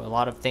can do a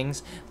lot of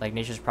things, like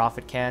Nature's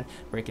Prophet can,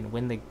 where he can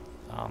win the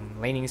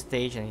laning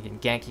stage and he can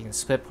gank, he can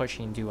split push,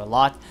 he can do a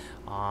lot,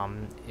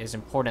 is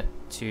important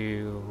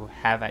to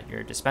have at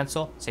your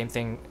dispensal. Same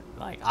thing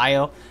like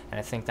IO, and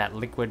I think that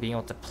Liquid being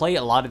able to play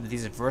a lot of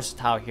these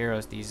versatile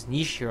heroes, these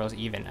niche heroes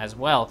even as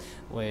well,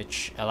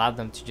 which allowed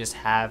them to just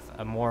have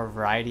a more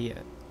variety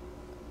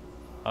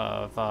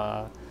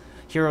of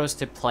heroes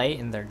to play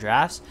in their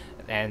drafts,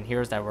 and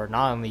heroes that were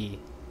not only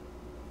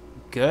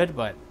good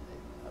but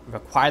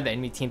required the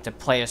enemy team to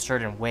play a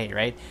certain way,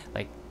 right?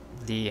 Like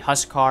the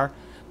Huskar,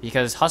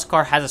 because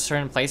Huskar has a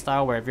certain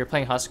playstyle where if you're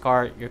playing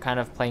Huskar, you're kind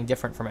of playing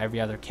different from every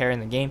other carry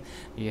in the game.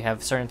 You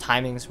have certain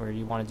timings where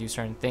you want to do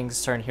certain things,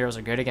 certain heroes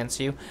are good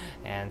against you,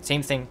 and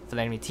same thing for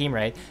the enemy team,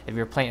 right? If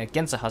you're playing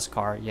against a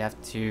Huskar, you have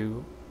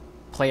to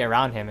play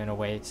around him in a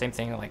way. Same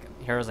thing like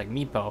heroes like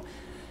Meepo.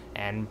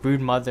 and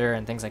Broodmother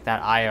and things like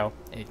that, IO.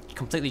 It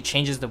completely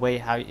changes the way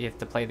how you have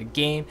to play the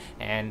game,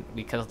 and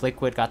because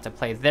Liquid got to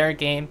play their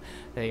game,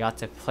 they got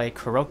to play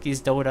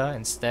Kuroki's Dota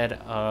instead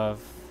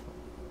of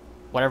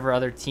whatever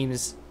other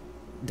team's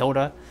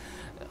Dota.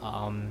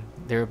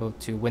 They're able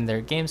to win their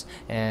games.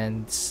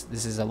 And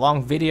this is a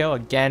long video.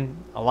 Again,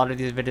 a lot of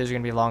these videos are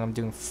going to be long. I'm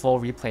doing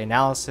full replay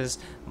analysis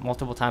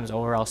multiple times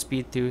over. I'll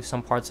speed through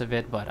some parts of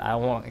it, but I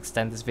won't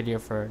extend this video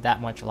for that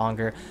much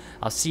longer.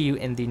 I'll see you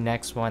in the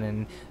next one,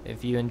 and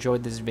if you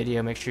enjoyed this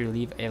video, make sure you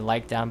leave a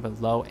like down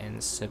below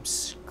and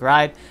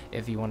subscribe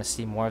if you want to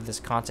see more of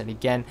this content.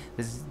 Again,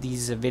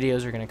 these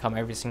videos are going to come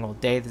every single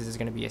day. This is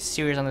going to be a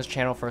series on this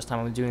channel. First time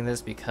I'm doing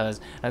this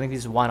because I think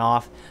these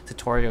one-off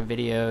tutorial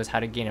videos, how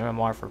to gain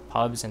MMR for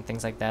pubs and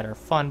things like that, are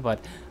fun,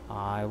 but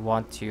I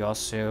want to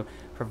also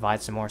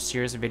provide some more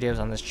serious videos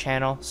on this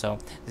channel. So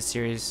this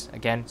series,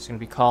 again, is going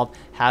to be called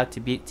How to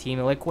Beat Team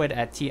Liquid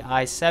at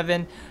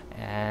TI7,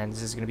 and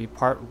this is going to be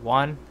part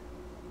 1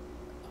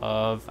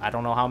 of I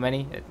don't know how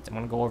many. I'm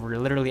going to go over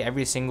literally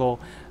every single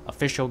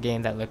official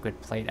game that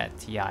Liquid played at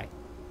TI,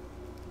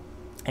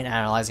 and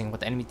analyzing what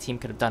the enemy team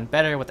could have done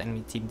better, what the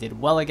enemy team did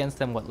well against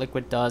them, what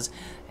Liquid does,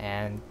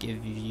 and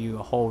give you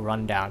a whole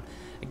rundown.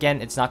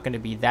 Again, it's not going to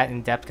be that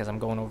in-depth because I'm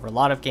going over a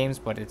lot of games,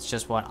 but it's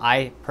just what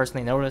I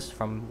personally noticed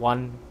from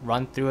one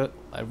run through it,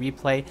 a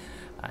replay.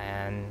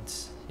 And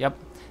yep,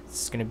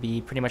 this is going to be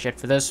pretty much it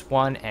for this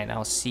one, and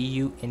I'll see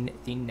you in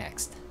the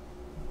next.